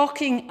it's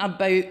talking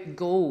about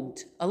gold,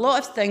 a lot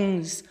of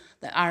things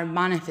that are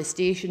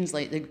manifestations,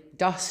 like the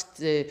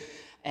dust,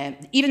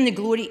 even the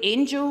glory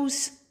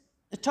angels,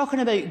 they're talking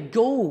about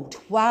gold.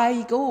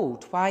 Why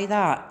gold? Why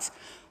that?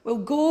 Well,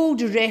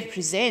 gold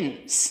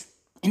represents,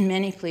 in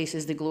many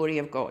places, the glory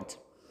of God.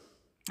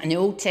 In the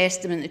Old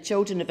Testament, the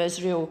children of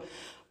Israel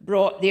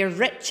brought their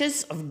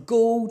riches of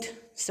gold,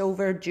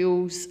 silver,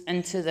 jewels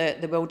into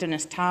the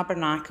wilderness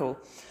tabernacle.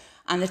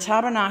 And the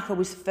tabernacle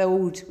was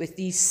filled with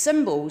these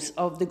symbols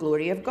of the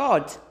glory of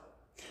God.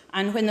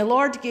 And when the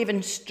Lord gave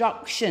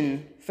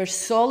instruction for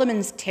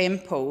Solomon's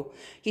temple,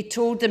 he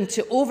told them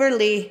to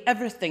overlay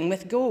everything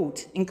with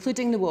gold,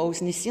 including the walls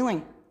and the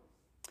ceiling.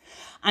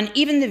 And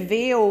even the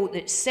veil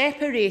that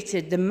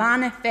separated the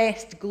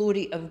manifest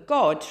glory of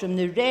God from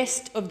the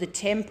rest of the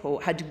temple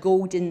had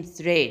golden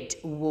thread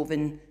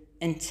woven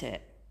into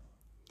it.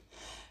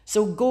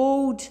 So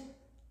gold,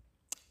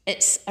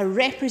 it's a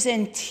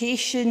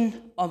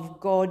representation of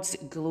God's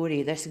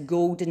glory, this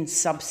golden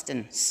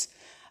substance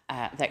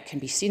that can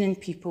be seen in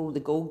people, the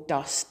gold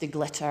dust, the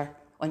glitter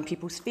on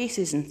people's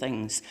faces and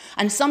things.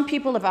 And some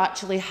people have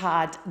actually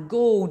had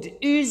gold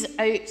ooze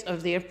out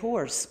of their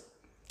pores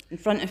in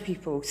front of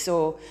people.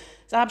 So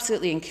it's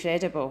absolutely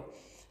incredible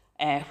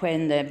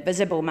when the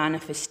visible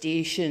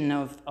manifestation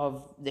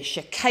of the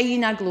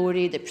Shekinah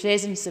glory, the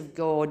presence of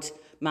God,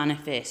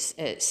 manifests.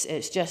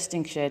 It's just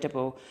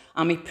incredible.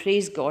 And we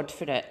praise God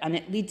for it. And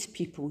it leads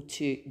people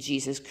to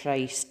Jesus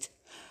Christ.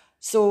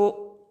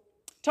 So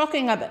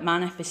talking about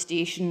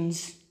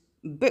manifestations,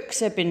 books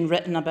have been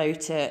written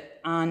about it.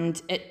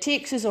 And it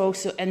takes us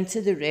also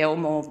into the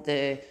realm of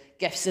the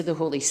gifts of the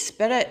Holy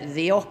Spirit.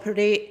 They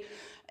operate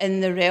in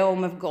the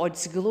realm of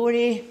God's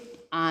glory.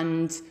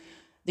 And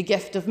the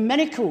gift of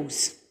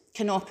miracles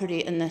can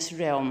operate in this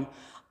realm.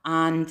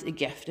 And the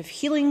gift of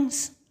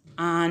healings.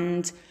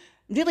 And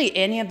really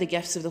any of the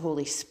gifts of the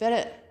Holy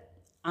Spirit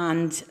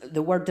and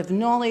the word of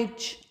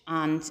knowledge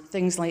and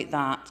things like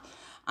that.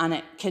 And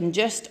it can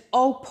just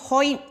all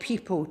point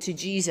people to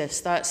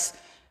Jesus. That's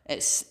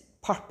its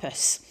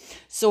purpose.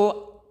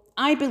 So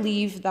I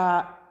believe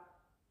that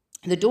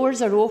the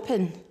doors are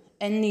open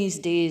in these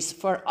days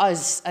for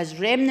us as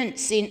remnant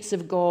saints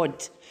of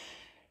God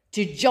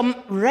to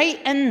jump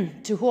right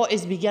into what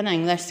is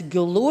beginning, this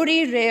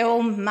glory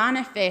realm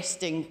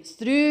manifesting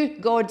through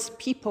God's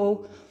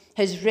people,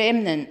 his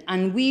remnant,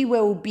 and we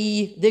will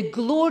be the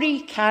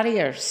glory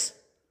carriers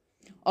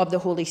of the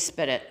Holy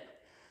Spirit.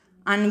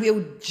 And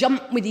we'll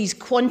jump with these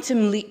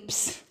quantum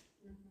leaps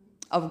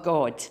of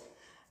God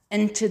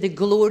into the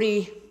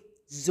glory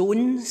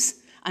zones,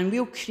 and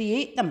we'll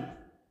create them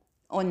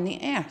on the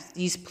earth,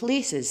 these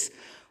places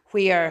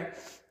where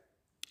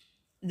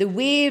the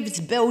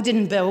waves build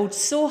and build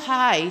so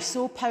high,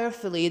 so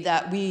powerfully,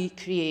 that we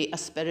create a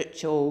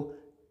spiritual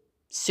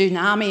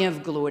tsunami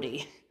of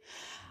glory,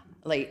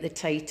 like the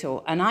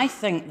title. And I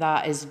think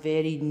that is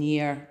very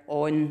near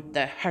on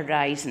the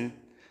horizon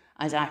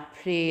as I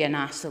pray and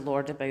ask the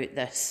Lord about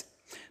this.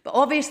 But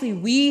obviously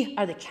we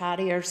are the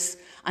carriers,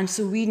 and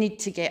so we need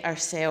to get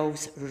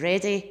ourselves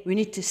ready. We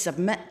need to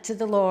submit to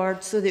the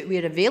Lord so that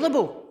we're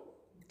available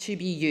to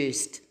be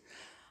used.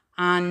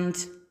 And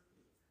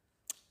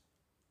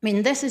I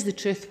mean, this is the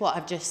truth, what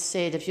I've just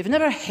said. If you've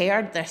never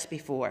heard this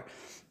before,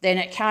 then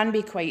it can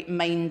be quite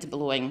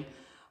mind-blowing.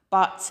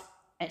 But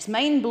it's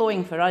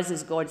mind-blowing for us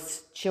as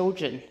God's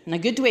children, in a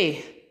good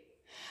way.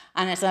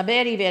 And it's a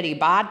very, very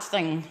bad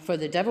thing for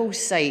the devil's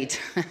side.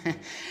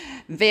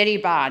 Very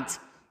bad.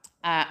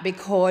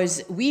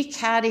 Because we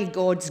carry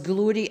God's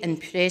glory and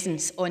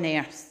presence on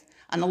earth.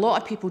 And a lot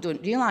of people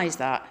don't realise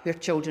that, who are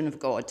children of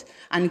God.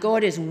 And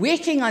God is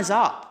waking us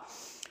up,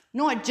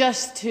 not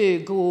just to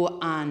go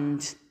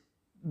and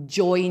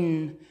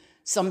join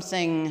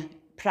something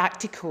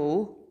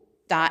practical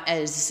that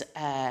is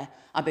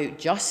about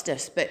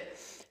justice, but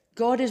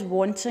God is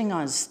wanting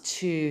us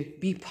to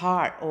be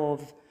part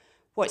of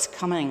what's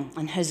coming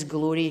and his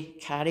glory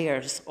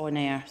carriers on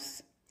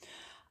earth.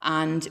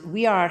 And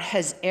we are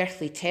his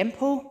earthly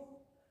temple,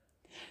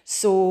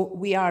 so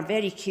we are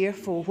very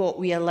careful what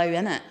we allow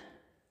in it.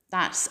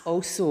 That's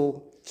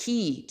also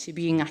key to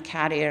being a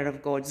carrier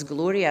of God's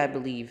glory, I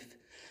believe.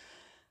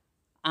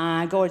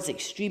 God's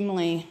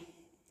extremely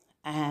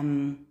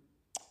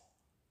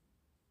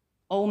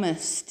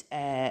almost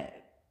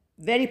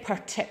very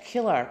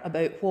particular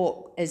about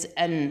what is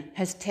in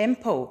his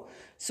temple.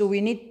 So we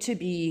need to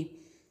be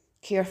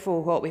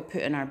careful what we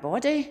put in our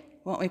body,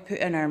 what we put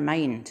in our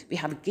mind. We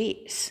have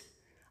gates,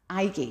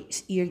 eye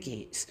gates, ear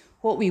gates,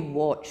 what we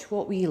watch,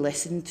 what we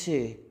listen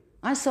to.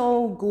 That's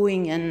all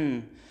going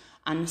in,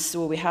 and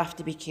so we have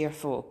to be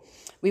careful.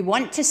 We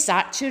want to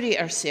saturate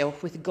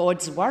ourselves with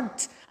God's word,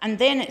 and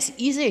then it's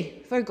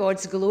easy for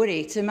God's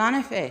glory to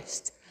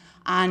manifest.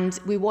 And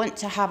we want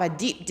to have a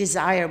deep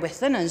desire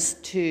within us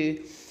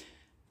to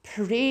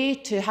pray,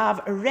 to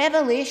have a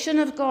revelation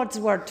of God's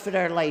word for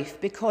our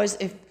life. Because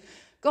if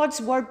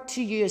God's word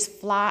to you is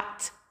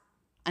flat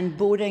and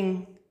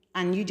boring,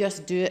 and you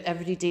just do it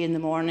every day in the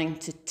morning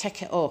to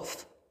tick it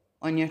off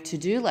on your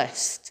to-do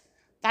list,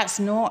 That's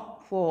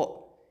not what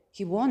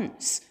he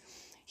wants.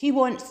 He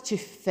wants to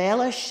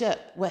fellowship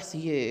with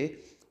you.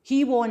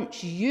 He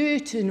wants you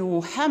to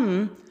know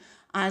him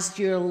as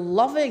your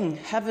loving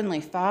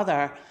Heavenly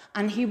Father,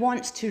 and he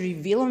wants to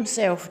reveal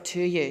himself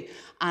to you.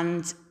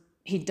 And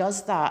he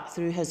does that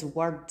through his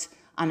word,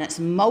 and it's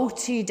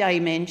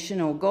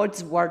multi-dimensional.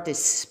 God's word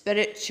is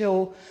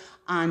spiritual,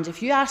 and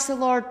if you ask the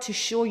Lord to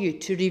show you,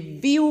 to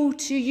reveal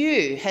to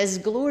you his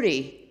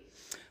glory,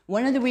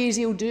 one of the ways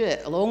he'll do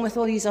it, along with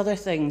all these other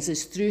things,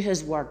 is through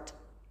his word.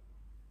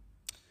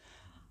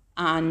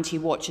 And he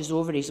watches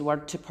over his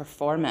word to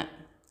perform it.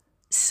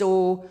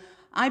 So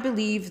I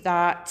believe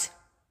that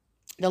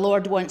the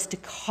Lord wants to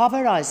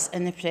cover us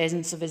in the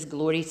presence of his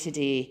glory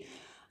today.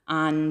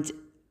 And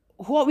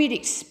what we're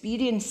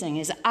experiencing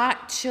is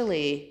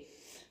actually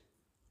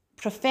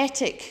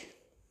prophetic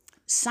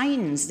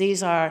signs.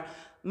 These are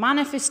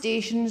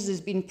manifestations. There's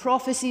been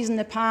prophecies in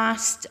the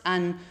past,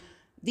 and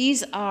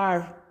these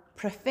are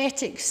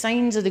prophetic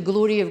signs of the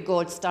glory of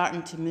God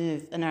starting to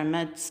move in our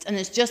midst. And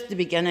it's just the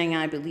beginning,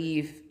 I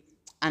believe.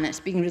 And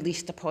it's being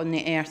released upon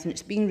the earth, and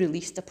it's being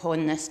released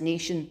upon this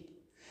nation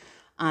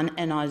and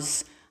in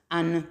us.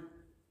 And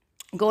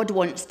God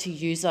wants to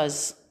use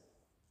us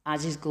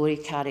as his glory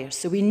carriers.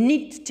 So we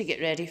need to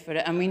get ready for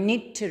it, and we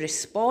need to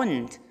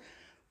respond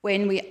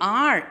when we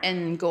are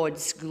in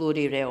God's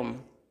glory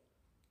realm.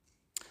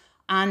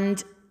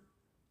 And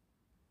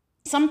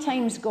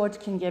sometimes God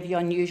can give you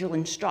unusual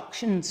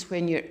instructions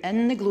when you're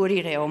in the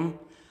glory realm.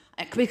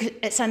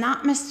 It's an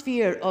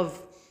atmosphere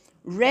of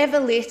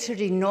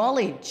revelatory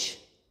knowledge.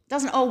 It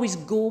doesn't always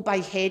go by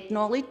head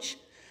knowledge.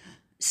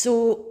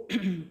 So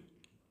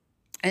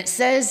it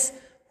says,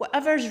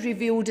 whatever's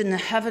revealed in the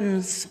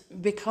heavens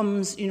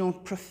becomes,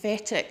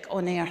 prophetic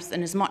on earth,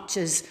 in as much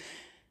as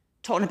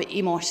talking about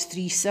Amos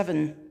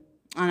 3:7.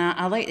 And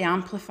I like the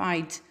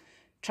Amplified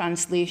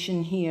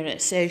translation here.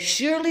 It says,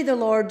 surely the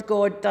Lord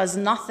God does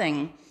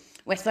nothing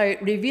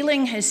without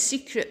revealing his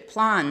secret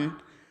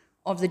plan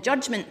of the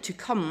judgment to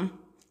come.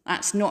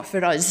 That's not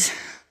for us,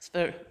 it's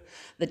for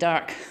the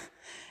dark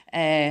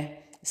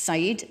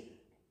side,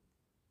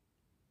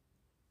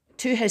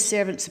 to his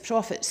servants, the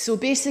prophets. So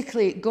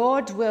basically,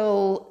 God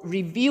will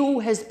reveal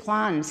his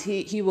plans.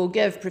 He will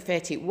give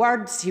prophetic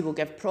words. He will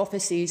give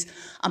prophecies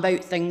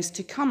about things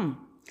to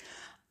come.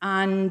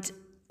 And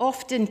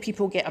often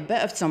people get a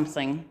bit of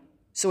something.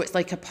 So it's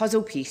like a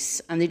puzzle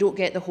piece, and they don't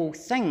get the whole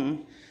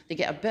thing. They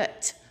get a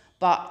bit.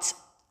 But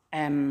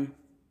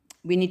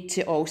we need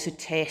to also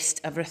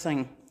test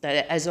everything, that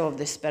it is of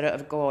the Spirit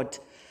of God.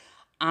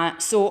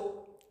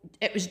 So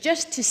it was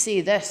just to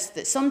say this,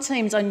 that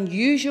sometimes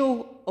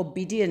unusual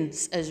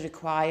obedience is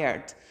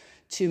required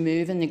to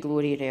move in the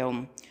glory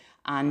realm.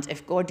 And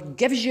if God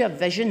gives you a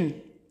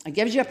vision, or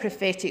gives you a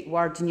prophetic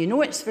word, and you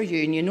know it's for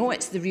you, and you know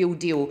it's the real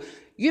deal,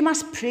 you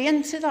must pray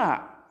into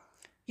that.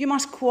 You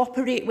must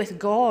cooperate with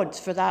God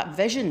for that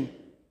vision,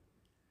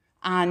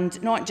 and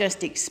not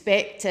just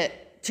expect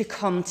it to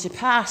come to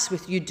pass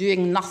with you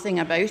doing nothing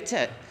about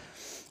it,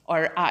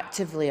 or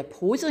actively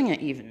opposing it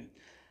even.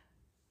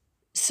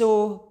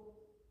 So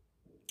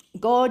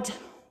God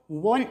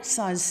wants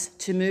us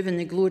to move in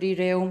the glory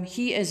realm.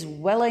 He is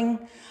willing,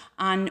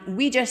 and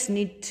we just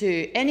need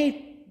to,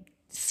 any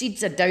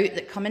seeds of doubt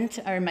that come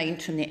into our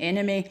mind from the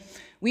enemy,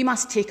 we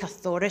must take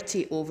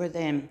authority over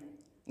them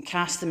and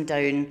cast them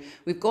down.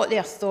 We've got the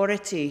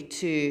authority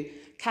to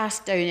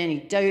cast down any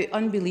doubt,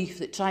 unbelief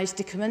that tries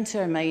to come into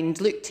our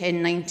mind. Luke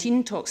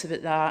 10:19 talks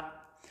about that.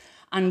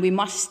 And we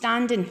must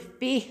stand in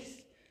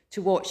faith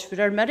to watch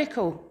for our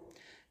miracle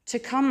to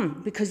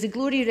come, because the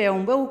glory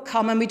realm will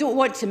come, and we don't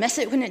want to miss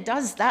it when it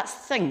does. That's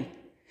the thing.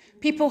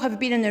 People have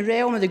been in the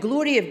realm of the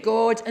glory of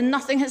God and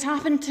nothing has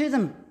happened to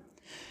them,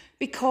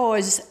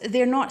 because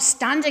they're not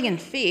standing in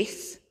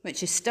faith,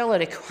 which is still a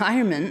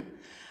requirement,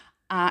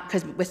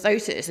 because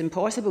without it, it's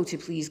impossible to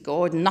please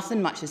God.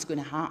 Nothing much is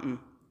going to happen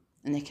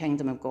in the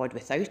kingdom of God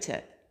without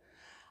it.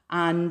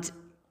 And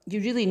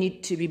you really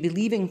need to be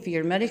believing for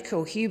your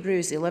miracle.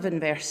 Hebrews 11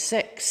 verse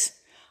 6.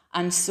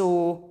 And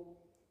so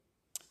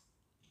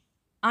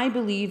I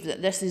believe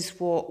that this is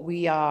what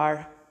we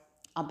are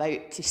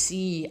about to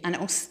see, and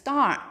it will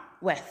start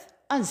with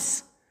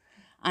us,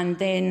 and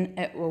then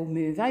it will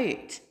move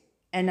out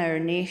in our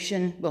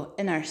nation, well,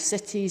 in our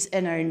cities,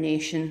 in our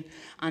nation,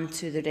 and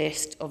to the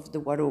rest of the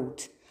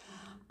world.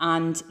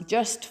 And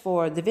just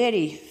for the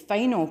very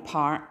final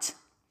part,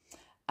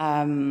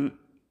 the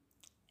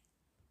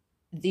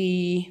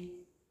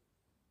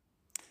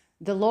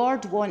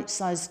Lord wants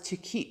us to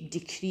keep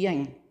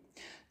decreeing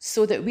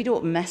so that we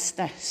don't miss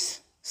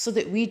this, so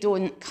that we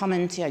don't come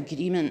into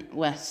agreement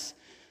with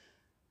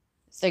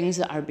things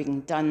that are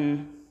being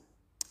done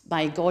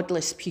by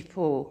godless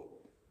people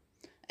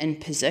in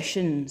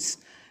positions.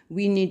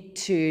 We need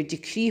to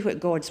decree what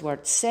God's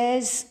word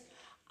says,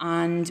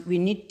 and we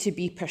need to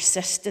be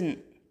persistent,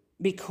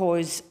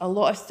 because a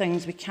lot of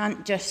things we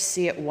can't just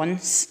say it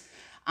once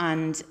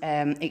and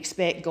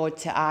expect God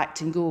to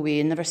act and go away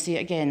and never say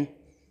it again.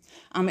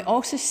 And we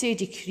also say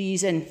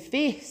decrees in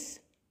faith,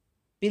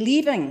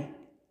 believing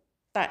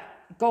that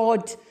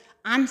God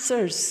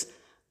answers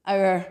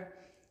Our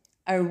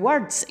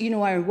words,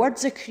 our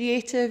words are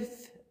creative.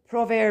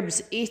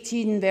 Proverbs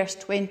 18, verse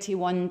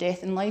 21,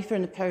 death and life are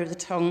in the power of the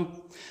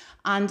tongue.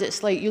 And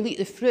it's like you'll eat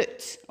the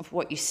fruit of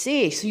what you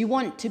say. So you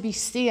want to be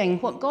saying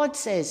what God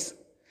says,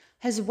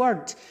 his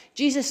word.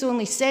 Jesus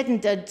only said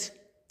and did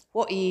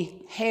what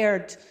he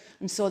heard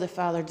and saw the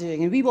Father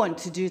doing. And we want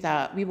to do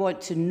that. We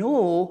want to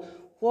know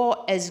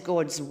what is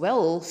God's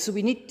will. So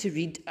we need to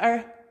read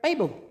our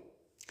Bible.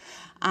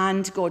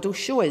 And God will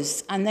show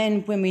us. And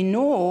then when we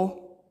know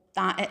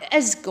that it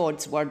is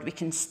God's word, we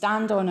can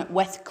stand on it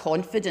with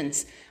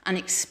confidence and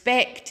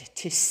expect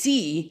to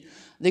see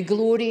the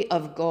glory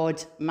of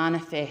God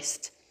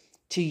manifest,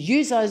 to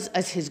use us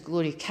as his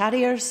glory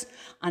carriers,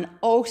 and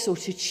also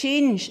to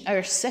change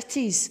our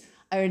cities,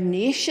 our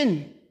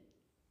nation.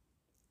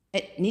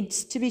 It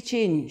needs to be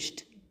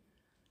changed.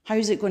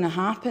 How's it going to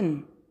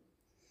happen?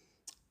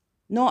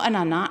 Not in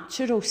a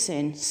natural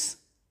sense,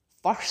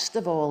 first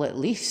of all, at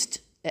least.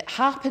 It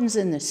happens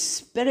in the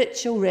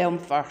spiritual realm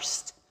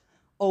first,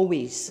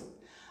 always.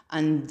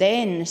 And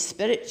then the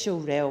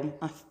spiritual realm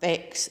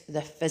affects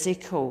the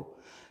physical.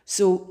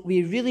 So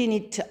we really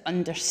need to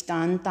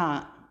understand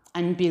that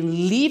and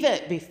believe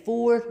it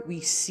before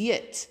we see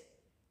it.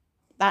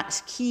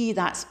 That's key,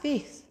 that's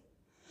faith.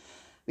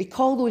 We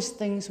call those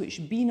things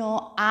which be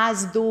not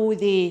as though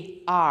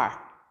they are.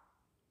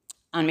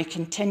 And we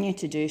continue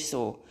to do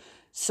so.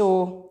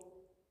 So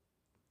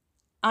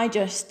I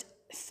just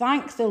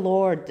thank the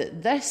Lord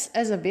that this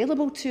is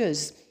available to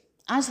us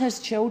as his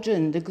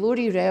children. The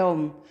glory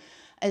realm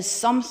is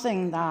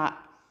something that,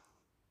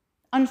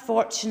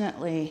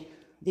 unfortunately,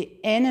 the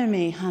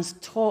enemy has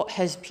taught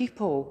his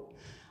people,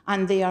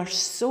 and they are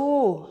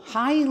so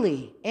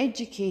highly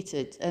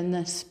educated in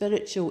the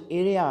spiritual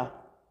area.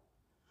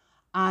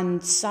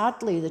 And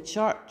sadly, the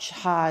church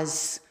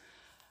has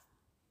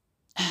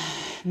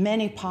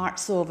many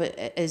parts of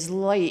it is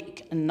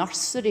like a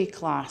nursery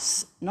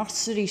class,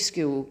 nursery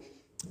school,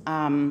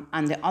 and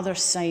the other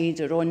side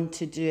are on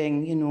to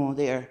doing,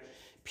 their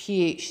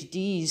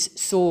PhDs.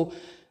 So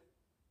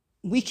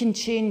we can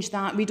change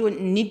that. We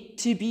don't need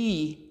to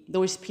be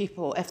those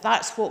people. If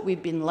that's what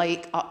we've been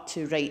like up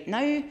to right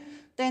now,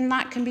 then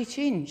that can be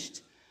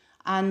changed.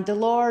 And the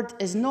Lord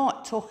is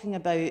not talking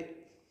about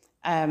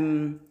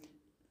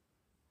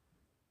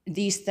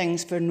these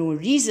things for no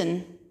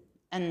reason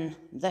in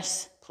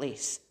this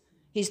place.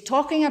 He's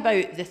talking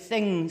about the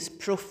things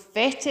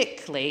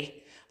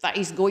prophetically that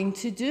he's going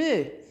to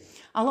do.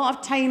 A lot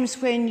of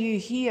times when you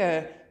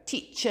hear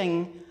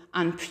teaching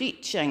and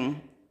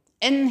preaching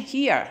in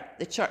here,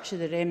 the Church of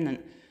the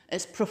Remnant,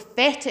 it's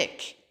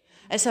prophetic.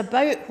 It's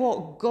about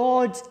what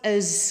God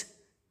is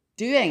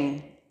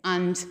doing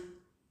and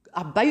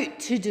about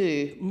to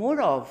do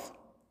more of.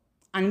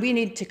 And we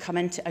need to come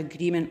into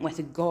agreement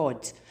with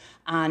God.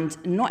 And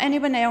not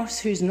anyone else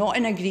who's not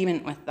in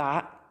agreement with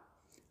that,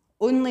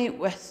 only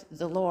with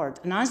the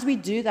Lord. And as we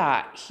do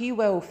that, he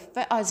will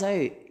fit us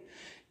out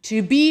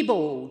to be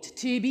bold,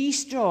 to be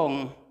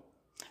strong,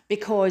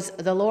 because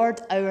the Lord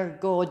our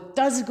God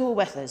does go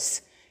with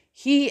us.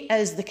 He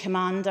is the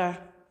commander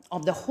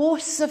of the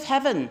hosts of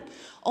heaven.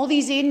 All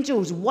these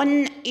angels,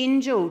 one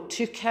angel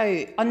took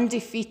out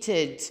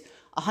undefeated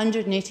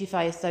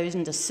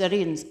 185,000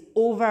 Assyrians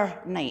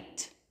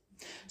overnight.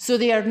 So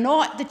they are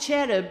not the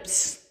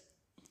cherubs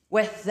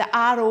with the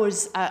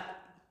arrows at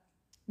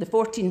the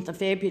 14th of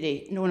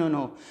February.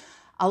 No.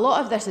 A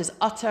lot of this is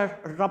utter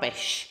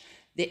rubbish.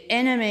 The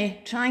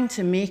enemy trying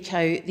to make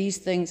out these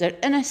things are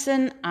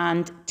innocent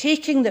and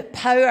taking the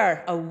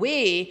power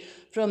away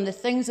from the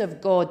things of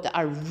God that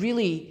are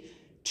really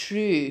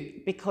true,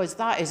 because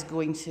that is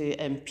going to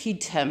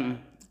impede him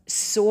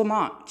so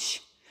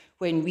much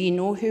when we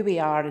know who we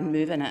are and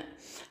move in it.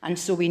 And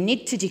so we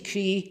need to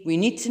decree, we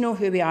need to know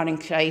who we are in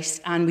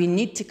Christ, and we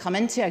need to come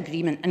into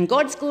agreement. And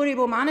God's glory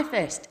will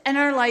manifest in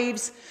our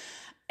lives,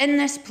 in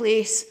this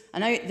place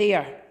and out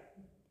there.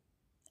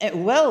 It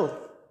will.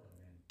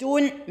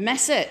 Don't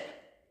miss it.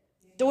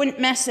 Don't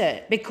miss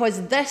it,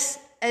 because this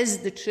is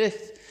the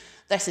truth.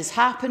 This is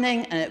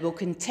happening, and it will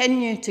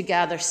continue to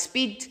gather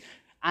speed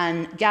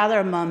and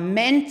gather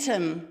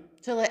momentum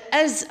till it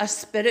is a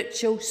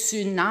spiritual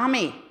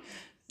tsunami.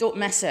 Don't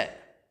miss it.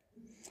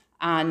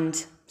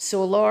 And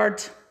so,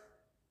 Lord,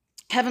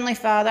 Heavenly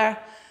Father,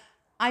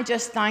 I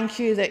just thank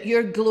you that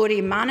your glory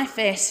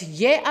manifests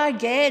yet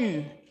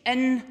again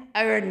in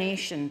our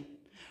nation.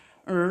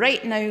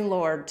 Right now,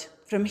 Lord,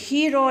 from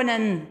here on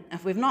in,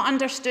 if we've not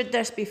understood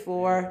this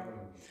before,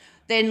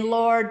 then,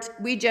 Lord,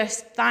 we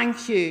just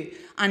thank you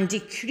and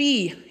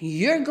decree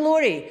your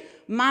glory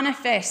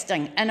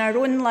manifesting in our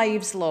own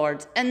lives,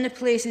 Lord, in the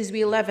places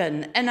we live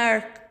in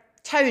our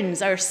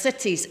towns, our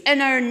cities,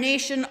 in our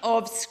nation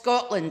of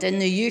Scotland, in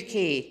the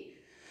UK,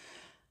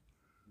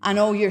 and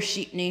all your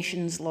sheep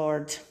nations,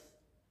 Lord.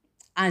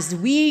 As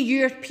we,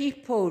 your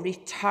people,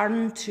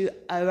 return to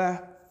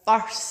our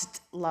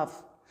first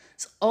love.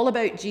 It's all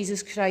about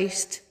Jesus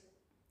Christ.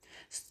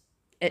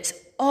 It's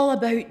all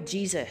about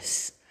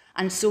Jesus.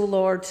 And so,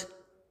 Lord,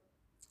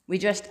 we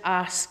just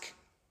ask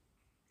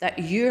that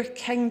your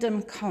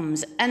kingdom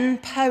comes in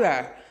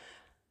power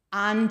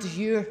and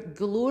your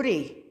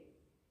glory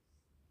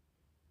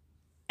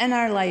in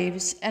our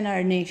lives, in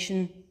our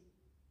nation,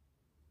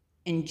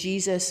 in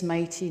Jesus'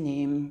 mighty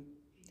name,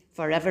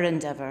 forever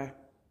and ever.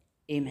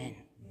 Amen.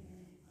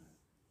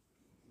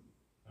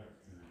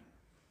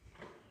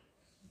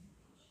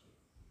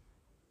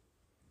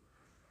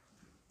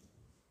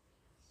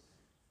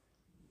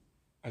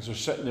 As I was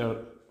sitting there,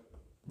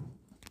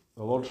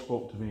 the Lord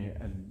spoke to me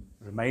and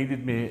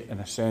reminded me, in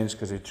a sense,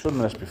 because He'd shown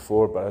me this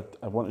before, but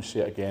I want to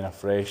say it again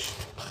afresh,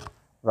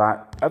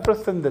 that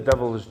everything the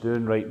devil is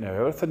doing right now,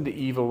 everything the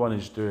evil one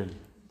is doing,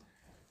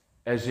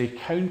 is a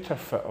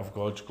counterfeit of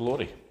God's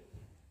glory.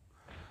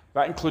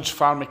 That includes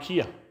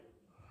pharmakia,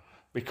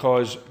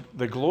 because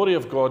the glory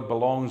of God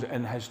belongs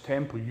in His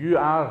temple. You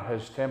are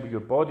His temple, your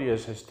body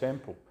is His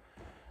temple.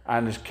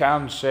 And as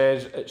Karen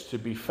says, it's to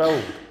be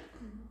filled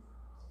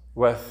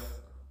with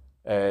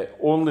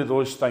only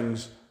those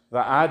things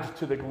that add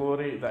to the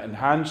glory, that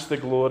enhance the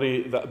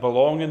glory, that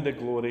belong in the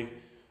glory.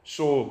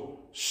 So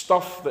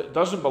stuff that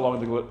doesn't belong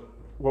in the glory,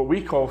 what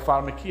we call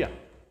pharmakia,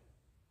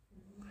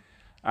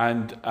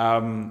 and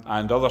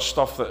other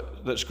stuff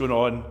that's going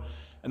on,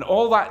 and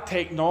all that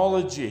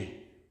technology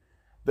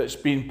that's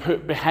been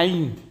put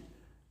behind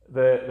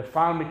the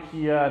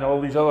pharmakia and all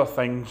these other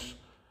things,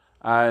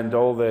 and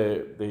all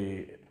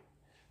the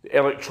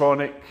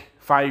electronic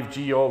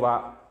 5G, all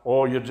that.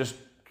 Oh, you're just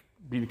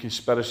being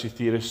conspiracy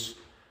theorists.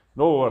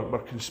 No, we're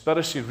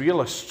conspiracy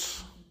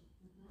realists,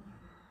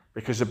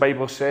 because the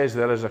Bible says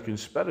there is a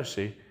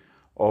conspiracy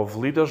of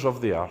leaders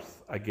of the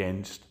earth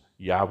against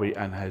Yahweh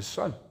and His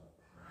Son.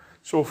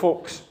 So,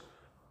 folks,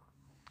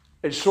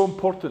 it's so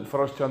important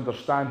for us to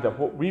understand that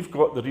what we've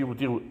got, the real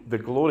deal, the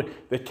glory,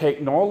 the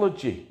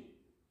technology.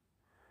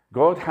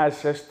 God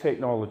has His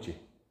technology.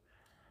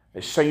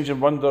 It's signs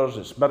and wonders,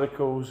 it's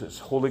miracles, it's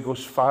Holy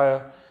Ghost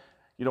fire.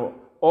 You know,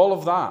 all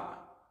of that,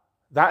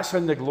 that's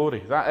in the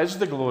glory. That is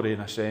the glory,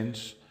 in a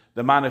sense.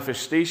 The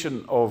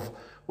manifestation of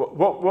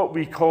what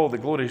we call the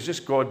glory is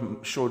just God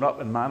showing up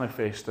and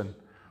manifesting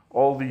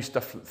all these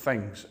different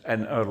things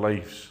in our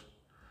lives.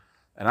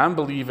 And I'm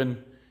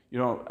believing, you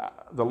know,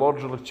 the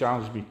Lord's really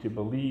challenged me to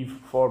believe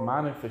for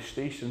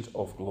manifestations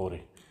of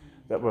glory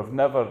that we've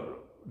never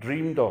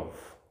dreamed of.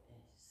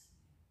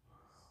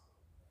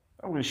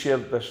 I'm going to share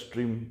this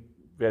dream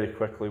very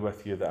quickly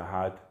with you that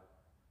I had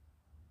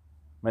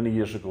many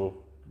years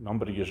ago, a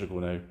number of years ago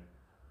now.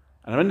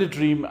 And I'm in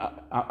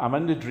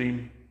the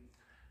dream,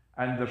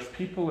 and there's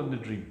people in the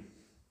dream.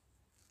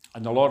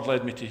 And the Lord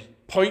led me to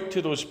point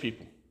to those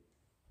people.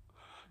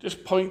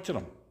 Just point to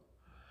them.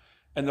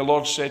 And the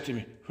Lord said to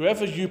me,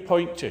 whoever you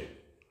point to,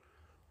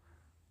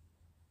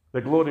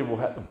 the glory will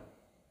hit them.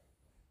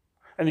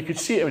 And you could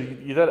see it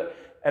when you did it,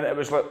 and it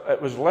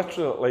was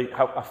literally like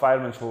a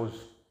fireman's hose.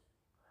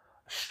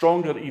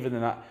 Stronger even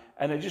than that.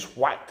 And it just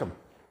whacked them.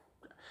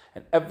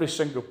 And every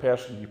single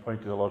person you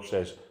point to, the Lord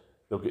says,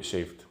 they'll get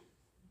saved.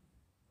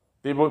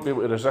 They won't be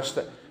able to resist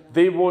it.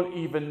 They won't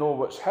even know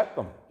what's hit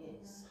them.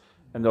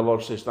 And the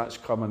Lord says, that's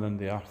coming in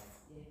the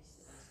earth.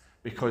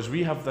 Because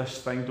we have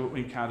this thing, don't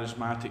we,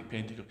 charismatic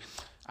Pentecost,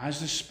 as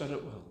the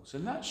Spirit wills.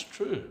 And that's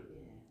true.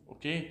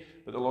 Okay?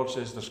 But the Lord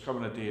says, there's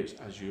coming a day it's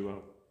as you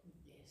will.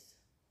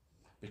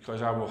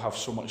 Because I will have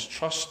so much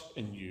trust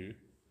in you.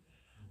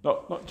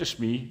 Not just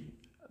me,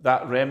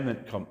 that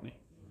remnant company.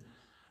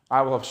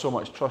 I will have so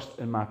much trust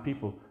in my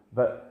people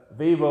that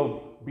they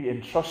will be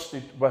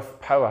entrusted with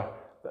power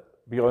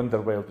beyond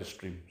their wildest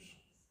dreams.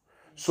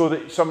 So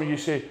that some of you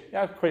say,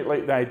 yeah, I quite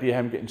like the idea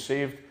of him getting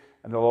saved.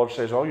 And the Lord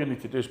says, all you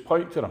need to do is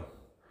point to them,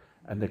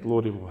 and the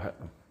glory will hit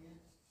them.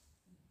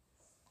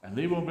 And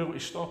they won't be able to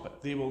stop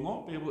it. They will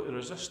not be able to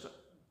resist it.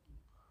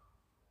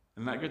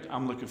 Isn't that good?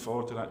 I'm looking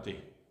forward to that day.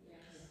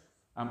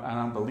 And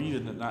I'm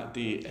believing that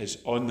day is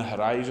on the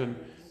horizon.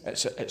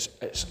 It's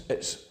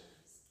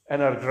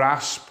in our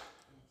grasp.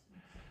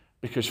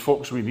 Because,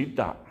 folks, we need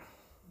that.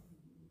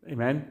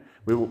 Amen?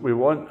 We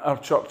want our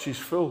churches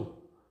full,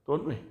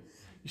 don't we?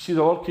 You see,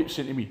 the Lord keeps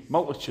saying to me,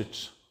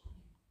 multitudes.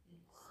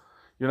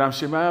 You know, I'm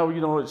saying, well,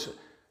 you know, it's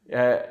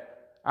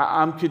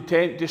I'm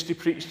content just to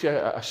preach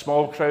to a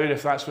small crowd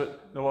if that's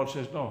what the Lord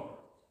says. No,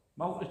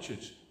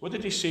 multitudes. What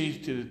did He say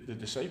to the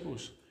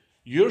disciples?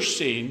 You're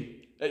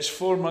saying it's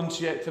 4 months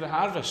yet to the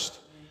harvest.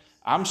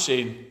 I'm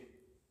saying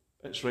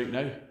it's right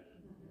now.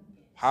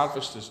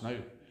 Harvest is now.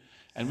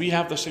 And we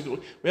have this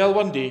thing, well,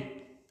 one day.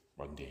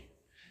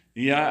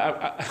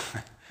 Yeah,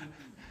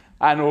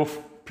 I know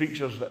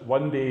preachers that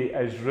one day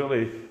is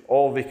really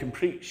all they can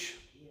preach.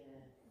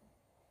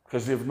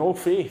 Because they have no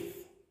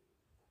faith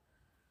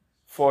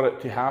for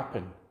it to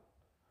happen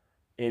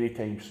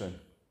anytime soon.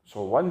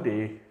 So one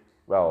day,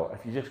 well,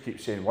 if you just keep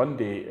saying one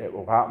day, it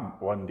will happen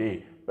one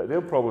day, but they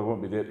probably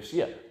won't be there to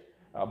see it.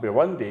 It'll be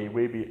one day,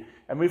 maybe,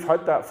 and we've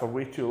had that for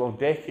way too long,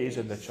 decades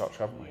in the church,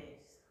 haven't we?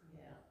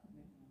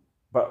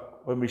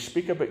 But when we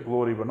speak about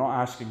glory, we're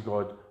not asking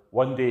God,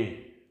 one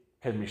day,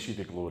 can we see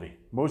the glory?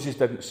 Moses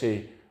didn't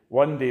say,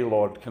 one day,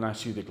 Lord, can I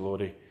see the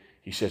glory?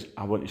 He says,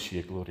 I want to see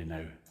your glory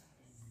now.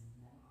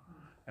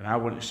 And I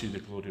want to see the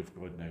glory of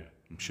God now.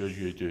 I'm sure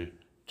you do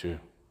too.